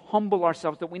need to humble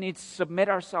ourselves, that we need to submit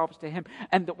ourselves to him,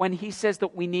 and that when he says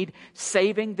that we need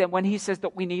saving, then when he says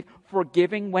that we need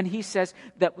forgiving, when he says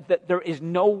that there is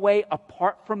no way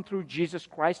apart from through Jesus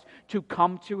Christ to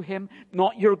come to him,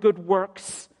 not your good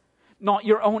works, not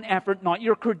your own effort, not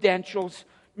your credentials,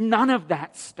 none of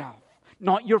that stuff.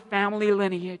 not your family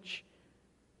lineage,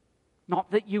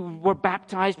 not that you were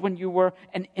baptized when you were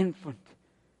an infant.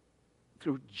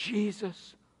 Through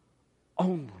Jesus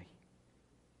only.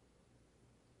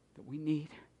 That we need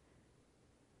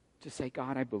to say,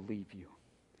 God, I believe you.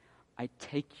 I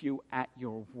take you at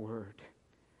your word.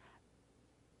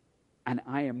 And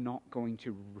I am not going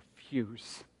to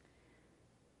refuse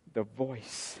the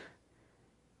voice,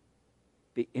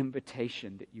 the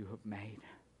invitation that you have made.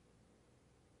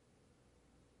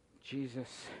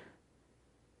 Jesus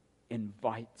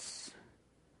invites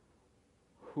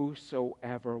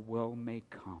whosoever will may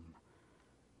come.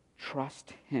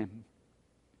 Trust him,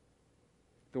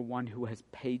 the one who has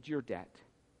paid your debt,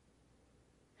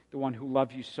 the one who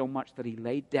loved you so much that he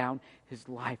laid down his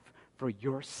life for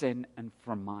your sin and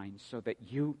for mine, so that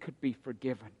you could be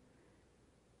forgiven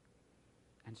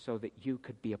and so that you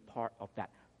could be a part of that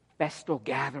festal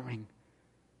gathering,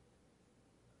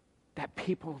 that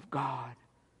people of God,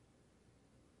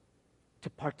 to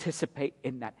participate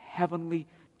in that heavenly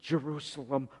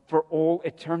Jerusalem for all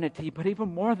eternity, but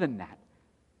even more than that,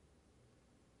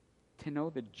 to know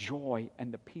the joy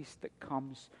and the peace that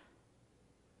comes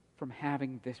from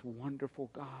having this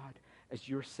wonderful God as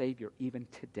your Savior even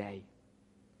today.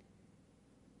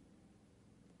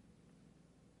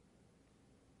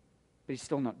 But he's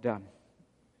still not done.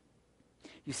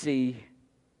 You see,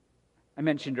 I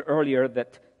mentioned earlier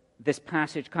that this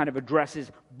passage kind of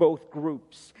addresses both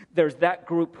groups. There's that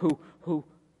group who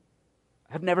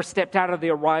have never stepped out of the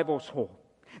arrivals hall.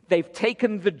 They've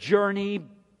taken the journey,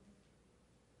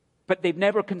 but they've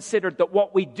never considered that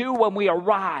what we do when we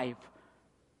arrive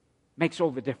makes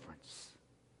all the difference.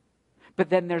 But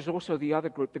then there's also the other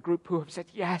group, the group who have said,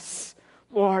 yes,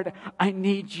 Lord, I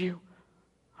need you.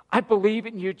 I believe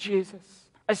in you, Jesus.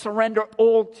 I surrender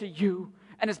all to you.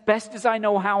 And as best as I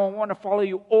know how, I want to follow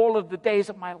you all of the days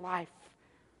of my life.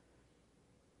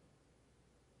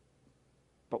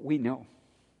 But we know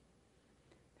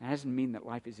that doesn't mean that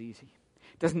life is easy.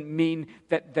 It doesn't mean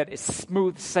that it's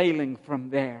smooth sailing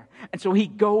from there. And so he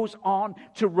goes on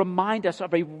to remind us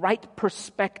of a right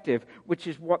perspective, which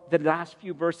is what the last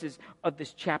few verses of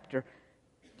this chapter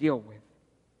deal with.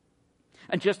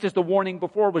 And just as the warning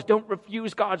before was, don't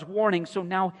refuse God's warning, so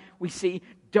now we see,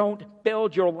 don't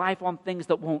build your life on things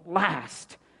that won't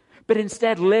last, but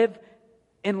instead live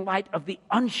in light of the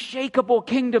unshakable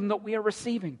kingdom that we are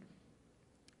receiving.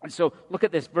 And so look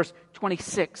at this, verse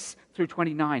 26 through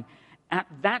 29. At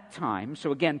that time,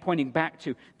 so again, pointing back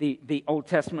to the Old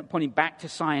Testament, pointing back to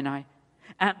Sinai,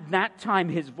 at that time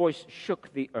his voice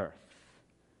shook the earth.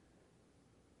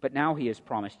 But now he has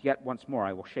promised, yet once more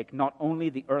I will shake not only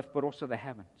the earth, but also the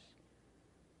heavens.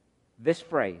 This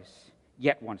phrase,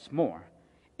 yet once more,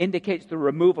 indicates the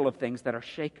removal of things that are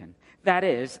shaken. That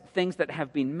is, things that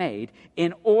have been made,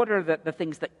 in order that the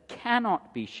things that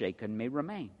cannot be shaken may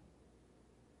remain.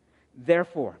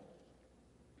 Therefore,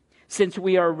 since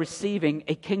we are receiving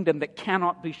a kingdom that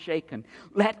cannot be shaken,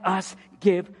 let us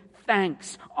give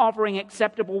thanks, offering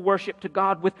acceptable worship to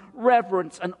God with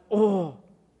reverence and awe.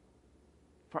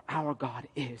 For our God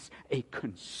is a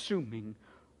consuming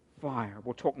fire.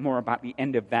 We'll talk more about the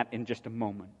end of that in just a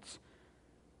moment.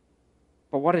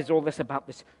 But what is all this about,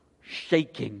 this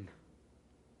shaking?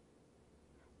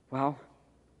 Well,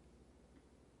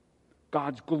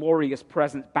 God's glorious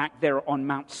presence back there on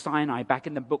Mount Sinai, back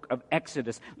in the book of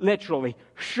Exodus, literally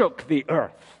shook the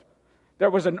earth. There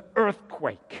was an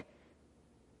earthquake.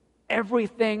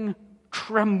 Everything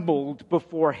trembled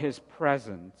before his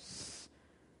presence.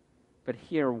 But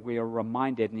here we are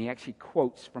reminded, and he actually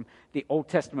quotes from the Old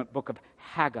Testament book of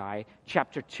Haggai,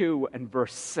 chapter 2 and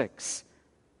verse 6,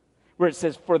 where it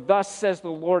says, "For thus says the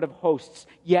Lord of hosts,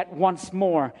 yet once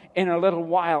more, in a little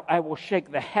while, I will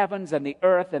shake the heavens and the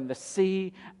earth and the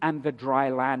sea and the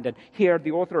dry land." And here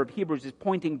the author of Hebrews is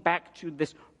pointing back to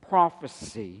this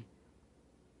prophecy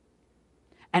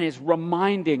and is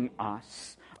reminding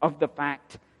us of the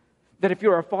fact that if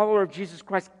you're a follower of Jesus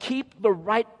Christ, keep the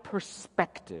right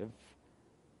perspective.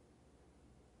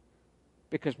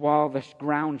 Because while the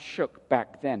ground shook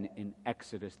back then in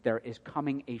Exodus, there is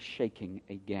coming a shaking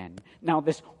again. Now,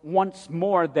 this once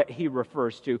more that he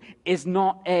refers to is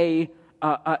not a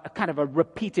kind of a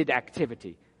repeated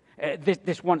activity.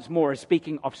 This once more is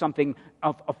speaking of something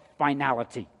of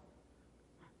finality.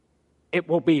 It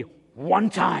will be one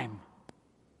time,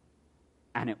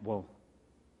 and it will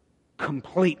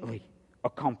completely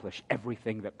accomplish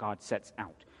everything that God sets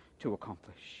out to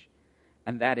accomplish.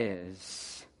 And that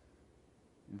is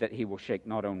that he will shake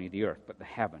not only the earth, but the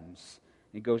heavens.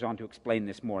 And he goes on to explain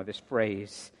this more. This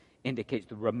phrase indicates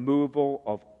the removal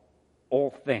of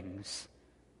all things.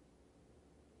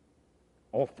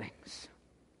 All things.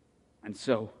 And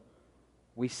so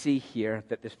we see here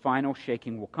that this final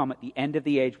shaking will come at the end of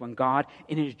the age when God,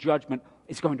 in his judgment,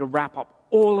 is going to wrap up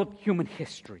all of human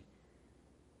history.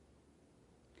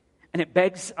 And it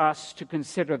begs us to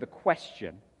consider the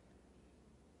question,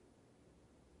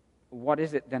 what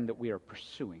is it then that we are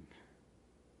pursuing?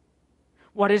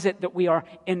 What is it that we are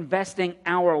investing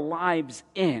our lives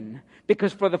in?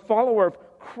 Because for the follower of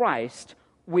Christ,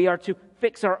 we are to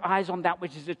fix our eyes on that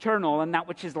which is eternal and that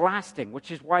which is lasting,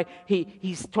 which is why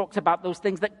he talks about those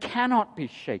things that cannot be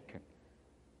shaken.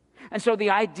 And so the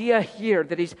idea here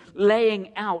that he's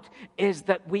laying out is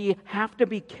that we have to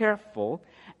be careful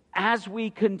as we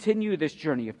continue this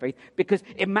journey of faith, because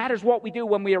it matters what we do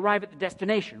when we arrive at the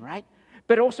destination, right?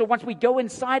 But also once we go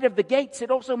inside of the gates,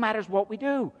 it also matters what we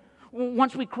do.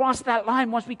 Once we cross that line,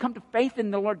 once we come to faith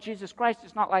in the Lord Jesus Christ,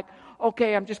 it's not like,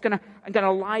 okay, I'm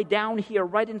gonna lie down here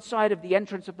right inside of the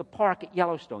entrance of the park at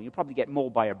Yellowstone. You'll probably get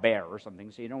mauled by a bear or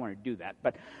something, so you don't want to do that.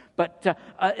 But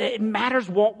it matters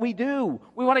what we do.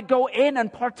 We want to go in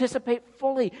and participate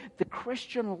fully. The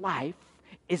Christian life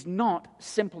is not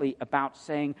simply about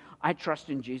saying, I trust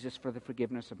in Jesus for the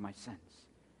forgiveness of my sins.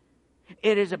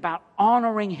 It is about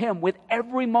honoring him with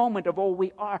every moment of all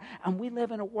we are. And we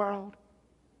live in a world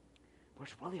where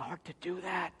it's really hard to do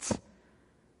that.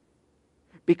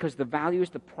 Because the values,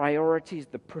 the priorities,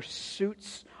 the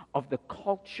pursuits of the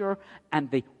culture and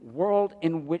the world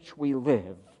in which we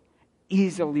live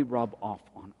easily rub off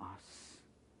on us.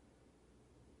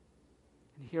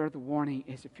 And here the warning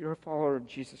is, if you're a follower of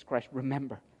Jesus Christ,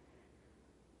 remember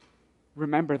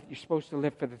that you're supposed to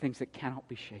live for the things that cannot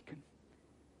be shaken.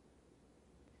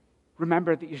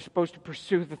 Remember that you're supposed to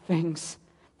pursue the things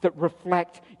that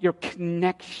reflect your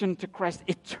connection to Christ,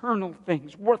 eternal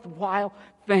things, worthwhile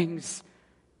things.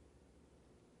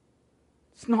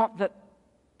 It's not that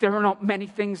there are not many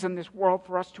things in this world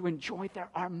for us to enjoy. There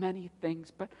are many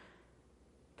things, but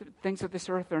the things of this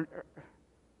earth they're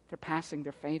passing,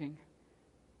 they're fading.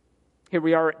 Here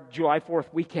we are at July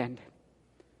 4th weekend.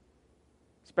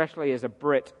 Especially as a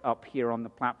Brit up here on the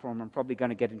platform, I'm probably going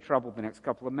to get in trouble the next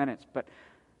couple of minutes, but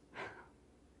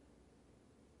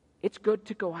it's good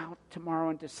to go out tomorrow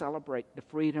and to celebrate the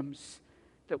freedoms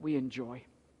that we enjoy.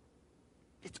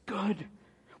 It's good.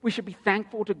 We should be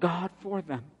thankful to God for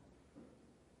them.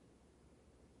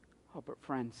 Oh, but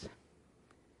friends,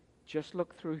 just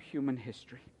look through human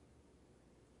history.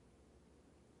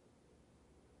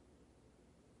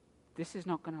 This is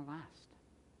not going to last.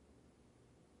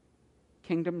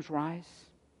 Kingdoms rise,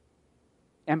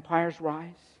 empires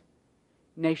rise,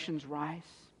 nations rise,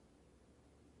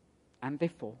 and they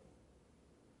fall.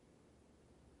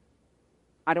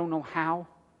 I don't know how.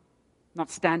 I'm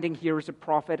not standing here as a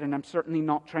prophet, and I'm certainly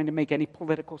not trying to make any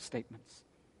political statements.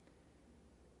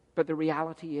 But the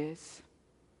reality is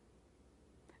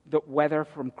that whether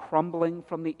from crumbling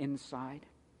from the inside,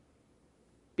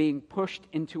 being pushed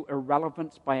into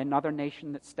irrelevance by another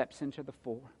nation that steps into the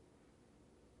fore,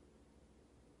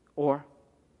 or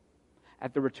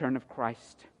at the return of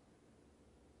Christ,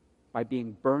 by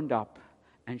being burned up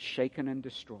and shaken and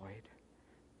destroyed,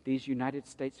 these United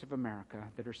States of America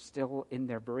that are still in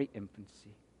their very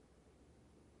infancy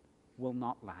will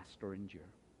not last or endure.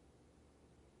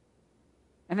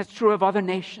 And that's true of other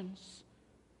nations.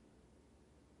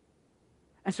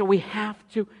 And so we have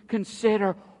to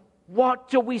consider, what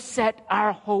do we set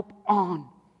our hope on?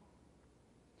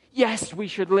 Yes, we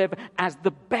should live as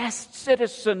the best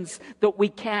citizens that we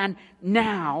can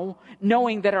now,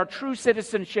 knowing that our true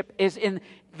citizenship is in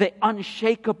the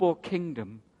unshakable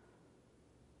kingdom.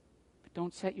 But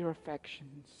don't set your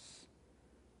affections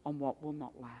on what will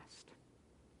not last.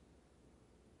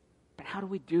 But how do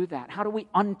we do that? How do we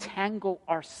untangle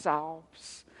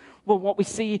ourselves? Well, what we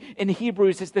see in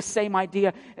Hebrews is the same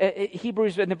idea.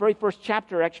 Hebrews, in the very first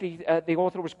chapter, actually, the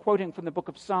author was quoting from the book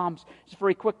of Psalms, just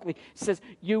very quickly. It says,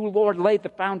 "You, Lord, laid the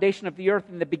foundation of the earth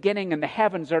in the beginning, and the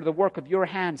heavens are the work of your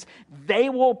hands. They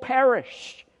will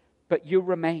perish, but you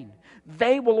remain.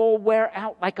 They will all wear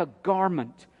out like a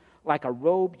garment. Like a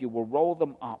robe, you will roll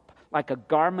them up. Like a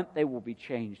garment, they will be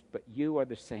changed, but you are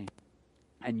the same,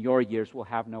 and your years will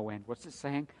have no end." What's it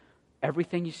saying?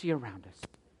 Everything you see around us,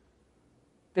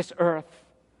 this earth,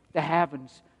 the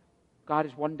heavens, God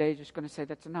is one day just going to say,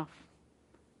 that's enough.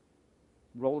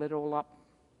 Roll it all up.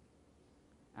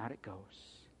 Out it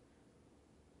goes.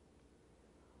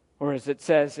 Or as it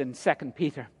says in 2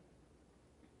 Peter,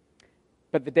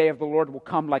 "But the day of the Lord will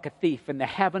come like a thief, and the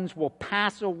heavens will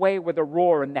pass away with a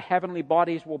roar, and the heavenly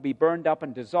bodies will be burned up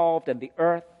and dissolved, and the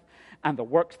earth and the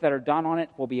works that are done on it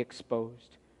will be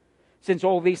exposed. Since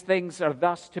all these things are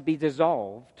thus to be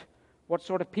dissolved, What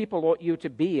sort of people ought you to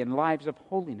be in lives of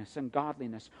holiness and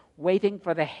godliness, waiting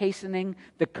for the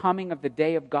coming of the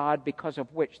day of God, because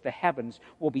of which the heavens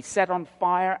will be set on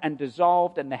fire and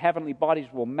dissolved, and the heavenly bodies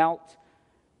will melt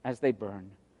as they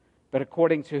burn. But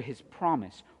according to his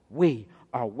promise, we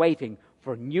are waiting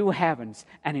for new heavens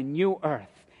and a new earth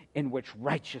in which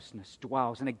righteousness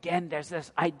dwells. And again, there's this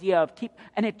idea of keep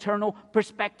an eternal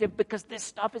perspective, because this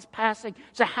stuff is passing.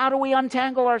 So how do we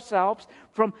untangle ourselves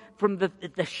from the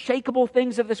shakeable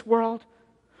things of this world?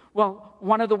 Well,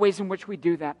 one of the ways in which we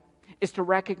do that is to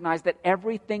recognize that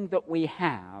everything that we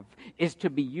have is to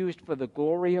be used for the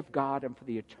glory of God and for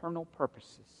the eternal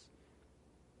purposes.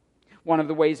 One of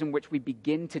the ways in which we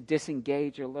begin to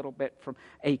disengage a little bit from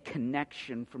a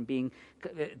connection, from being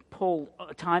pulled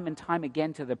time and time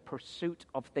again to the pursuit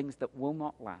of things that will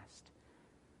not last,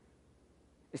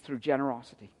 is through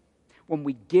generosity. When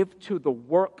we give to the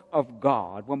work of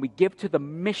God, when we give to the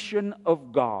mission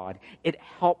of God, it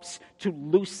helps to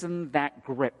loosen that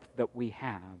grip that we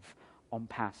have on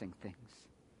passing things.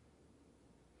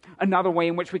 Another way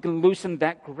in which we can loosen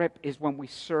that grip is when we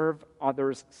serve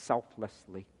others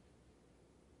selflessly.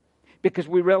 Because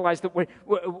we realize that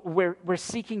we're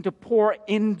seeking to pour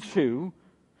into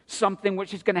something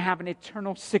which is going to have an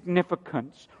eternal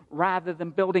significance. Rather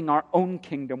than building our own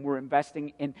kingdom, we're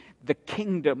investing in the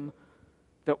kingdom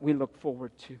that we look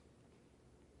forward to.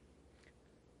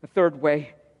 The third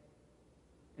way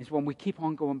is when we keep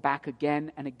on going back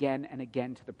again and again and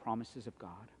again to the promises of God.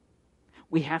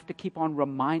 We have to keep on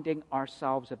reminding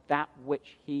ourselves of that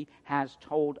which He has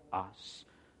told us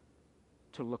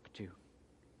to look to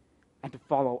and to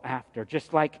follow after.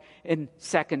 Just like in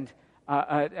 2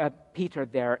 Peter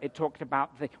there, it talked about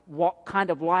what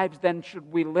kind of lives then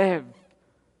should we live?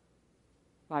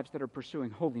 Lives that are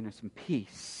pursuing holiness and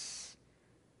peace.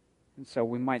 And so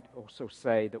we might also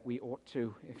say that we ought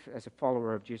to, as a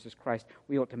follower of Jesus Christ,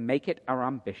 we ought to make it our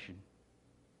ambition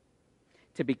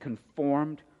to be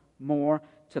conformed more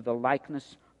to the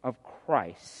likeness of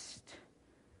Christ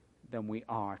than we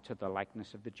are to the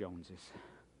likeness of the Joneses.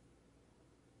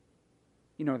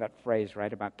 You know that phrase,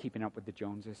 right, about keeping up with the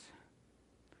Joneses?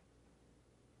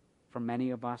 For many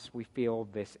of us, we feel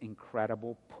this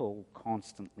incredible pull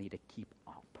constantly to keep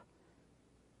up.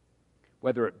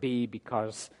 Whether it be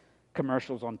because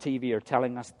commercials on TV are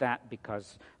telling us that,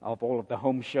 because of all of the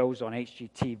home shows on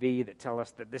HGTV that tell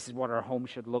us that this is what our home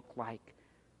should look like.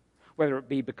 Whether it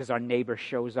be because our neighbor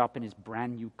shows up in his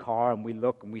brand new car and we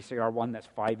look and we see our one that's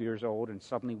 5 years old and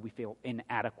suddenly we feel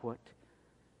inadequate.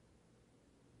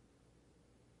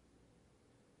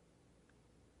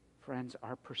 Friends,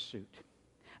 our pursuit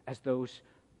as those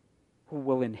who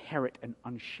will inherit an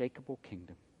unshakable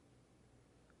kingdom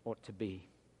ought to be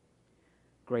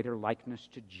greater likeness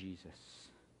to Jesus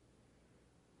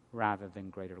rather than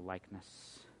greater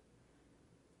likeness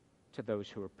to those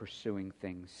who are pursuing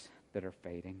things that are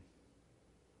fading.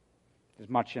 There's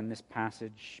much in this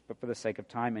passage, but for the sake of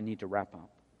time, I need to wrap up.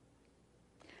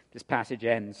 This passage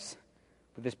ends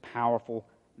with this powerful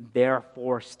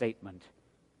therefore statement.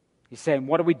 He's saying,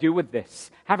 what do we do with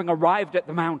this? Having arrived at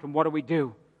the mountain, what do we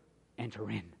do? Enter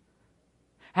in.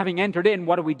 Having entered in,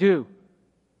 what do we do?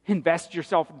 Invest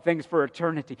yourself in things for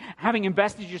eternity. Having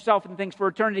invested yourself in things for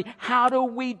eternity, how do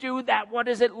we do that? What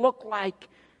does it look like?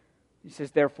 He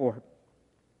says, therefore,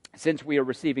 since we are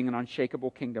receiving an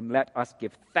unshakable kingdom, let us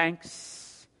give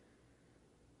thanks,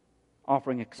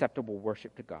 offering acceptable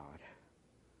worship to God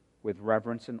with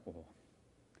reverence and awe.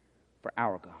 For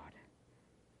our God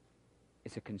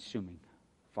is a consuming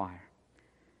fire.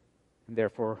 And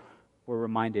therefore, we're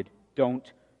reminded, don't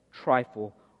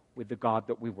trifle with the God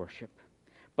that we worship,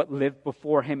 but live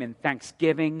before Him in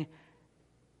thanksgiving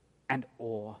and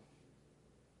awe.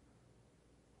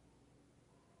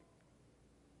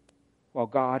 While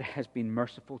God has been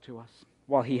merciful to us,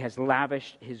 while He has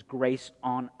lavished His grace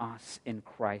on us in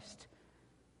Christ,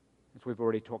 as we've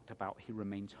already talked about, He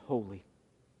remains holy,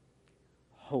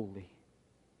 holy,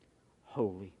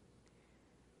 holy.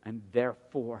 And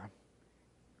therefore,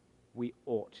 we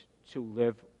ought to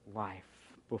live life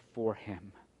before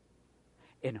Him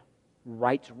in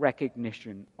right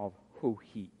recognition of who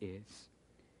He is.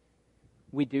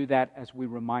 We do that as we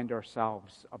remind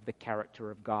ourselves of the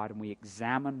character of God and we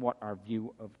examine what our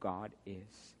view of God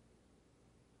is.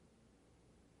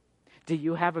 Do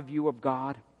you have a view of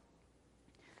God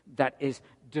that is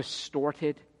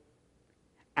distorted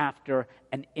after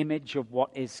an image of what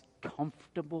is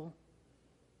comfortable?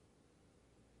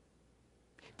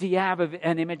 Do you have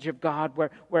an image of God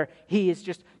where He is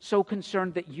just so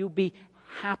concerned that you be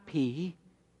happy,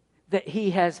 that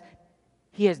He has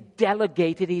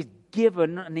delegated, He's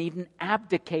given and even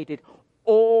abdicated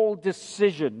all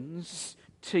decisions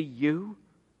to you?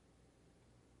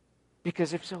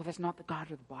 Because if so, that's not the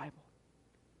God of the Bible.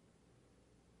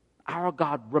 Our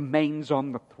God remains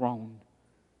on the throne.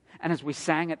 And as we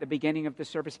sang at the beginning of the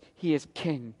service, He is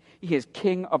King. He is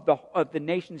King of the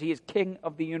nations. He is King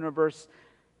of the universe.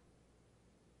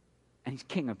 And He's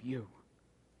King of you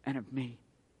and of me.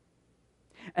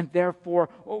 And therefore,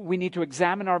 we need to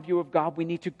examine our view of God. We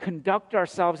need to conduct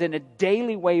ourselves in a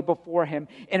daily way before Him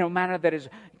in a manner that is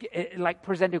like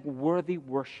presenting worthy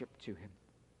worship to Him.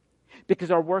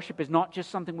 Because our worship is not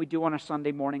just something we do on a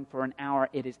Sunday morning for an hour.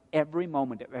 It is every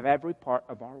moment of every part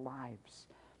of our lives.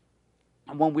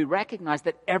 And when we recognize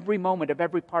that every moment of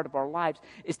every part of our lives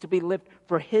is to be lived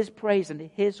for His praise and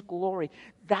His glory,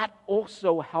 that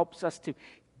also helps us to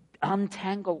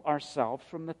untangle ourselves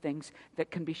from the things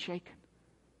that can be shaken.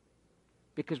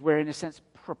 Because we're, in a sense,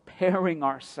 preparing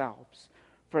ourselves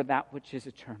for that which is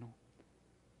eternal.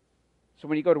 So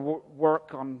when you go to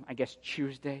work on, I guess,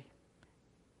 Tuesday,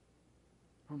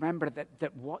 remember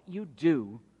that what you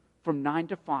do from 9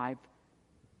 to 5,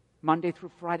 Monday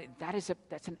through Friday, that's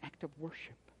an act of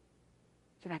worship.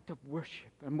 It's an act of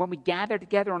worship. And when we gather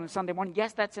together on a Sunday morning,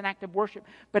 yes, that's an act of worship,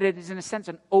 but it is, in a sense,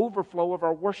 an overflow of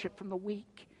our worship from the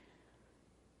week.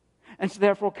 And so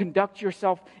therefore, conduct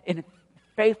yourself in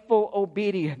faithful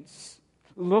obedience,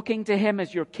 looking to Him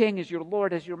as your King, as your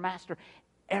Lord, as your Master,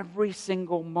 every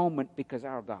single moment, because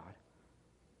our God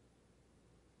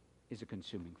is a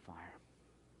consuming fire.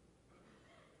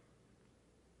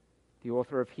 The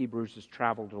author of Hebrews has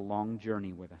traveled a long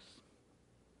journey with us.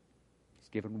 He's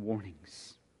given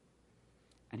warnings.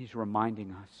 And he's reminding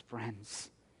us,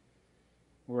 friends,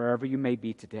 wherever you may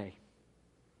be today,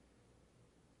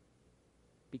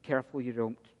 be careful you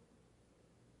don't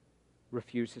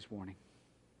refuse his warning.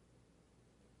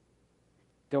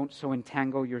 Don't so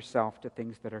entangle yourself to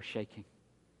things that are shaking.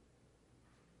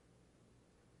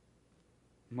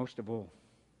 Most of all,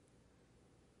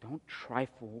 don't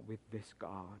trifle with this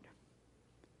God.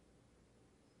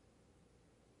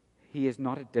 He is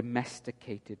not a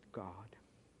domesticated God.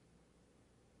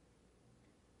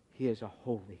 He is a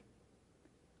holy,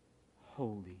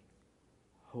 holy,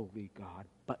 holy God.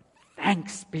 But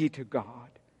thanks be to God,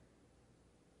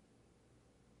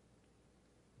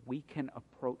 we can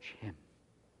approach Him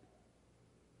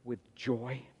with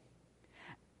joy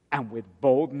and with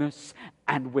boldness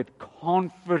and with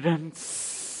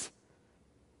confidence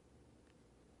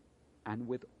and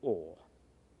with awe.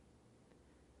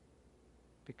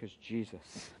 Because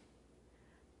Jesus,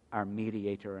 our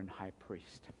mediator and high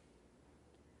priest,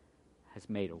 has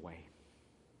made a way.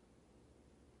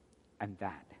 And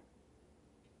that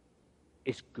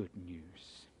is good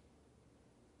news.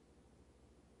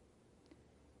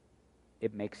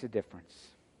 It makes a difference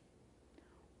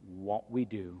what we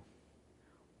do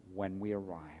when we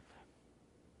arrive.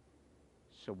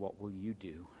 So what will you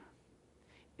do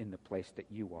in the place that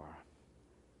you are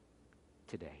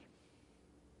today?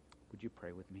 Would you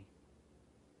pray with me?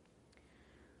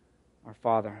 Our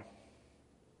Father,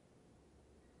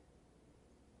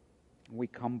 we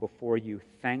come before you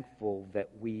thankful that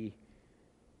we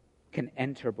can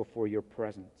enter before your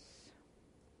presence,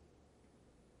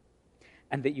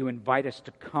 and that you invite us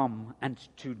to come and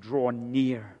to draw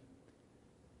near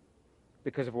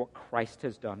because of what Christ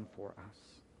has done for us.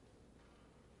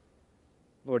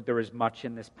 Lord, there is much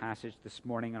in this passage this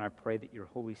morning, and I pray that your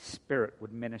Holy Spirit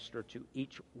would minister to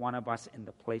each one of us in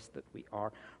the place that we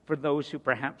are. For those who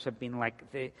perhaps have been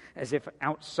as if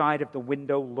outside of the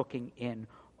window looking in,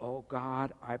 oh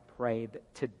God, I pray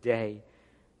that today,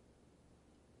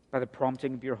 by the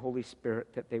prompting of your Holy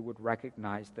Spirit, that they would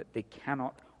recognize that they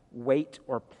cannot wait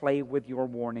or play with your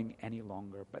warning any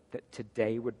longer, but that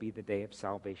today would be the day of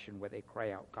salvation where they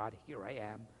cry out, God, here I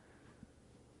am.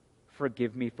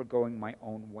 Forgive me for going my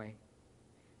own way.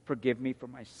 Forgive me for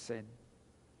my sin.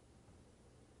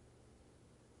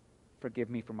 Forgive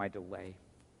me for my delay.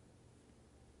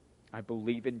 I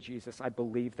believe in Jesus. I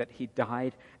believe that He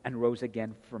died and rose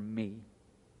again for me.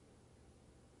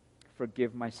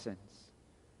 Forgive my sins.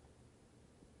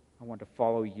 I want to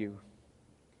follow you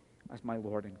as my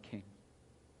Lord and King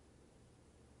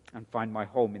and find my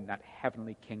home in that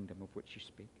heavenly kingdom of which you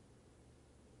speak.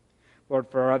 Lord,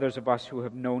 for others of us who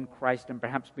have known Christ and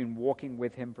perhaps been walking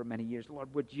with Him for many years,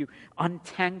 Lord, would you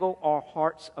untangle our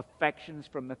hearts' affections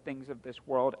from the things of this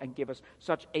world and give us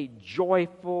such a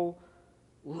joyful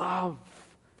love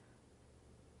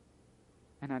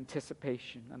and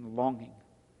anticipation and longing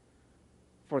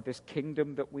for this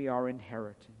kingdom that we are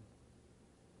inheriting,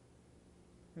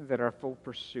 that our full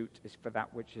pursuit is for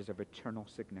that which is of eternal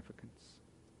significance.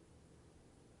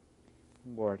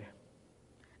 Lord,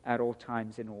 at all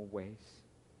times in all ways.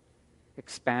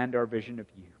 Expand our vision of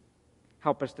you.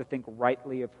 Help us to think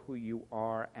rightly of who you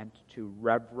are and to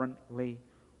reverently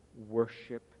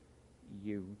worship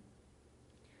you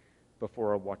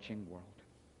before a watching world,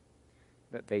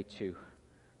 that they too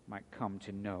might come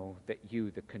to know that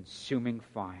you, the consuming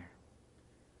fire,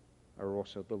 are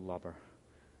also the lover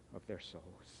of their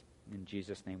souls. In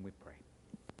Jesus' name we pray.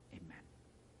 Amen.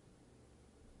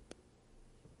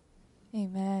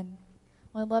 Amen.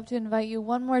 Well, I'd love to invite you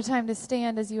one more time to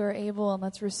stand as you are able, and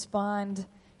let's respond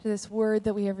to this word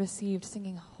that we have received,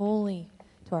 singing holy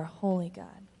to our holy God.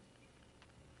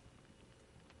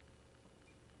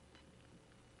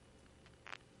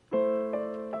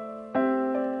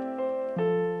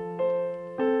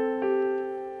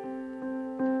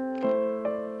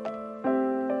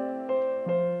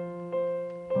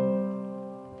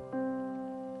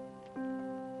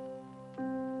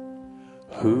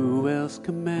 Who else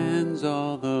commands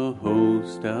all the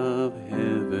host of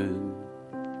heaven?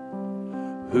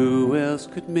 Who else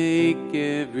could make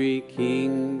every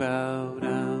king bow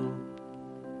down?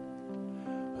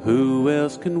 Who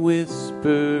else can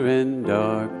whisper and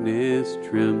darkness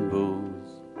trembles?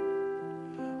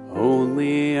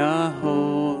 Only our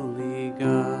holy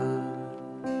God.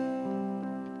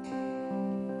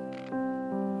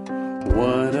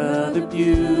 What other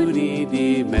beauty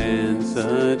demands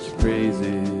such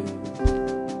praises?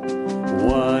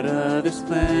 What other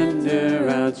splendor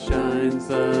outshines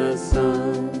the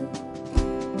sun?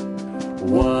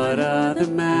 What other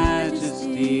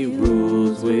majesty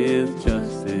rules with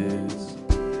justice?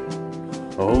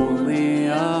 Only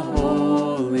a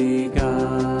holy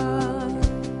God.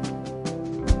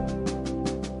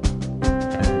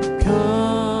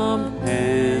 Come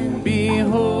and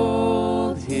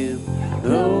behold him,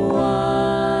 the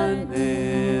one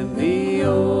and the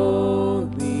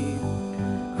only.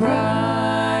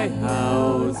 Cry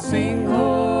out, sing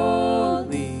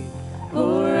holy,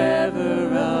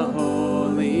 forever a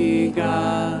holy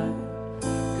God.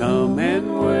 Come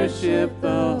and worship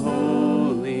the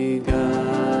holy God.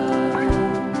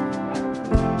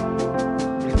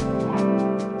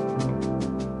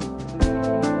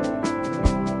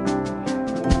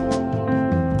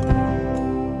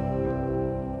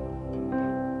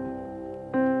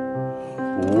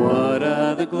 What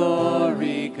other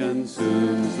glory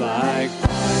consumes like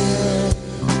fire?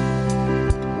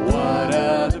 What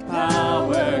other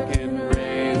power can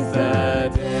raise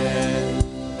the dead?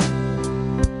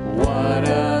 What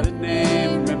other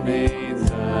name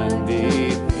remains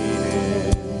undefeated?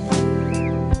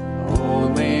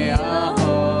 Only a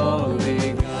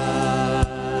holy God.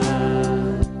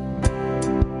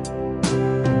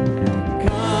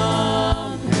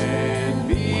 Come and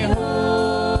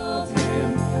behold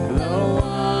him, the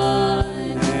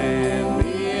one and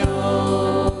the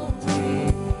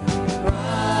only.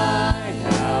 Cry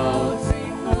out,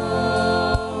 sing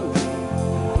holy,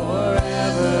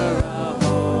 forever a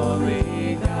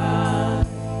holy God.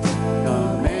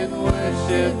 Come and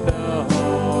worship the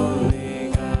holy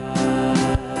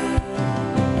God.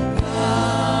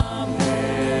 Come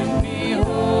and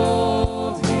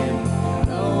behold him,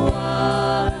 the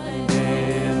one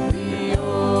and the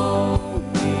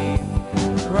only.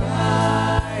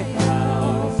 Cry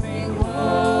out, sing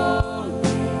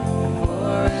holy,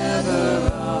 forever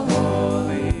a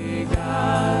holy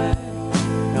God.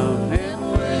 Come and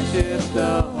worship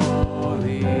the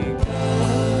holy God.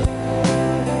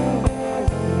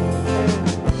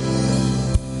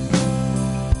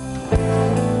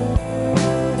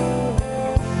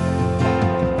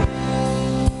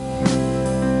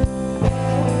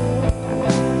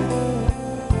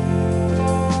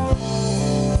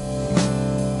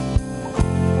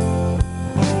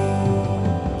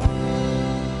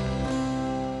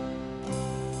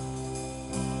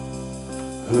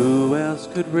 Who else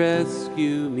could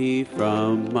rescue me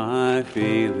from my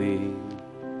failing?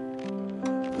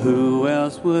 Who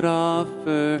else would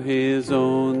offer his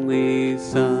only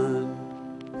Son?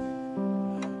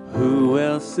 Who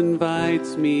else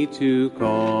invites me to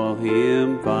call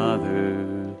him Father?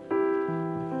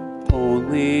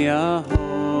 Only a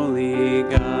holy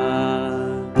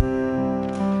God.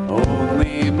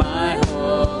 Only my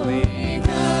holy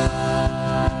God.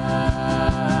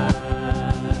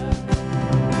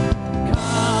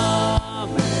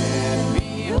 Come and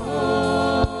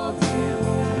behold him,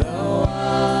 the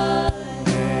one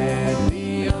and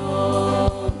the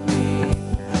only.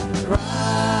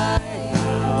 Cry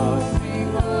out, sing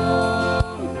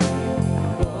holy,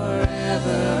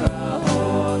 forever a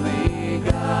holy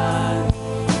God.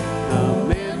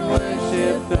 Come and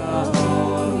worship the holy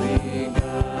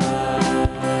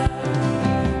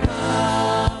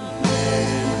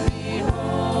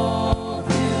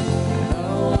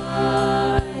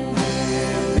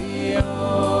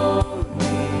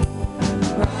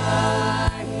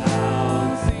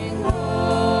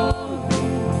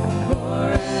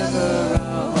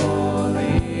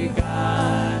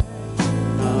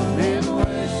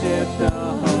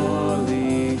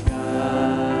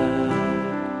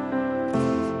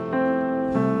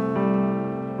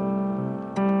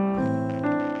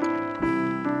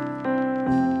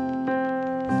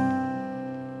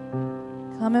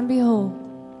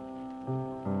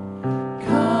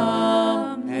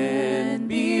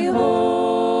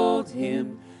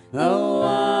the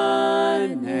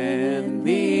one and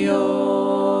the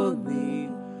only.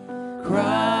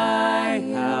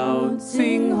 Cry out,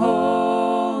 sing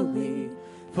holy,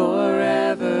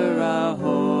 forever our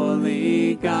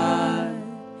holy God.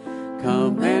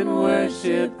 Come and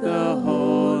worship the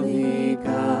holy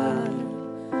God.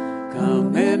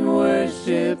 Come and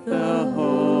worship the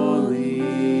holy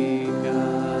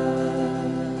God.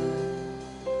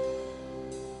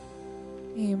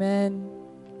 Amen.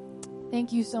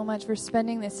 Thank you so much for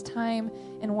spending this time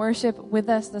in worship with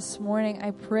us this morning.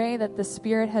 I pray that the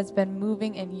Spirit has been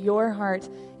moving in your heart,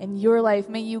 in your life.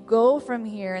 May you go from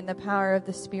here in the power of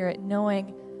the Spirit,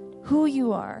 knowing who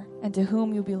you are and to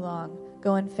whom you belong.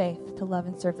 Go in faith to love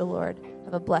and serve the Lord.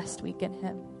 Have a blessed week in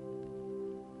Him.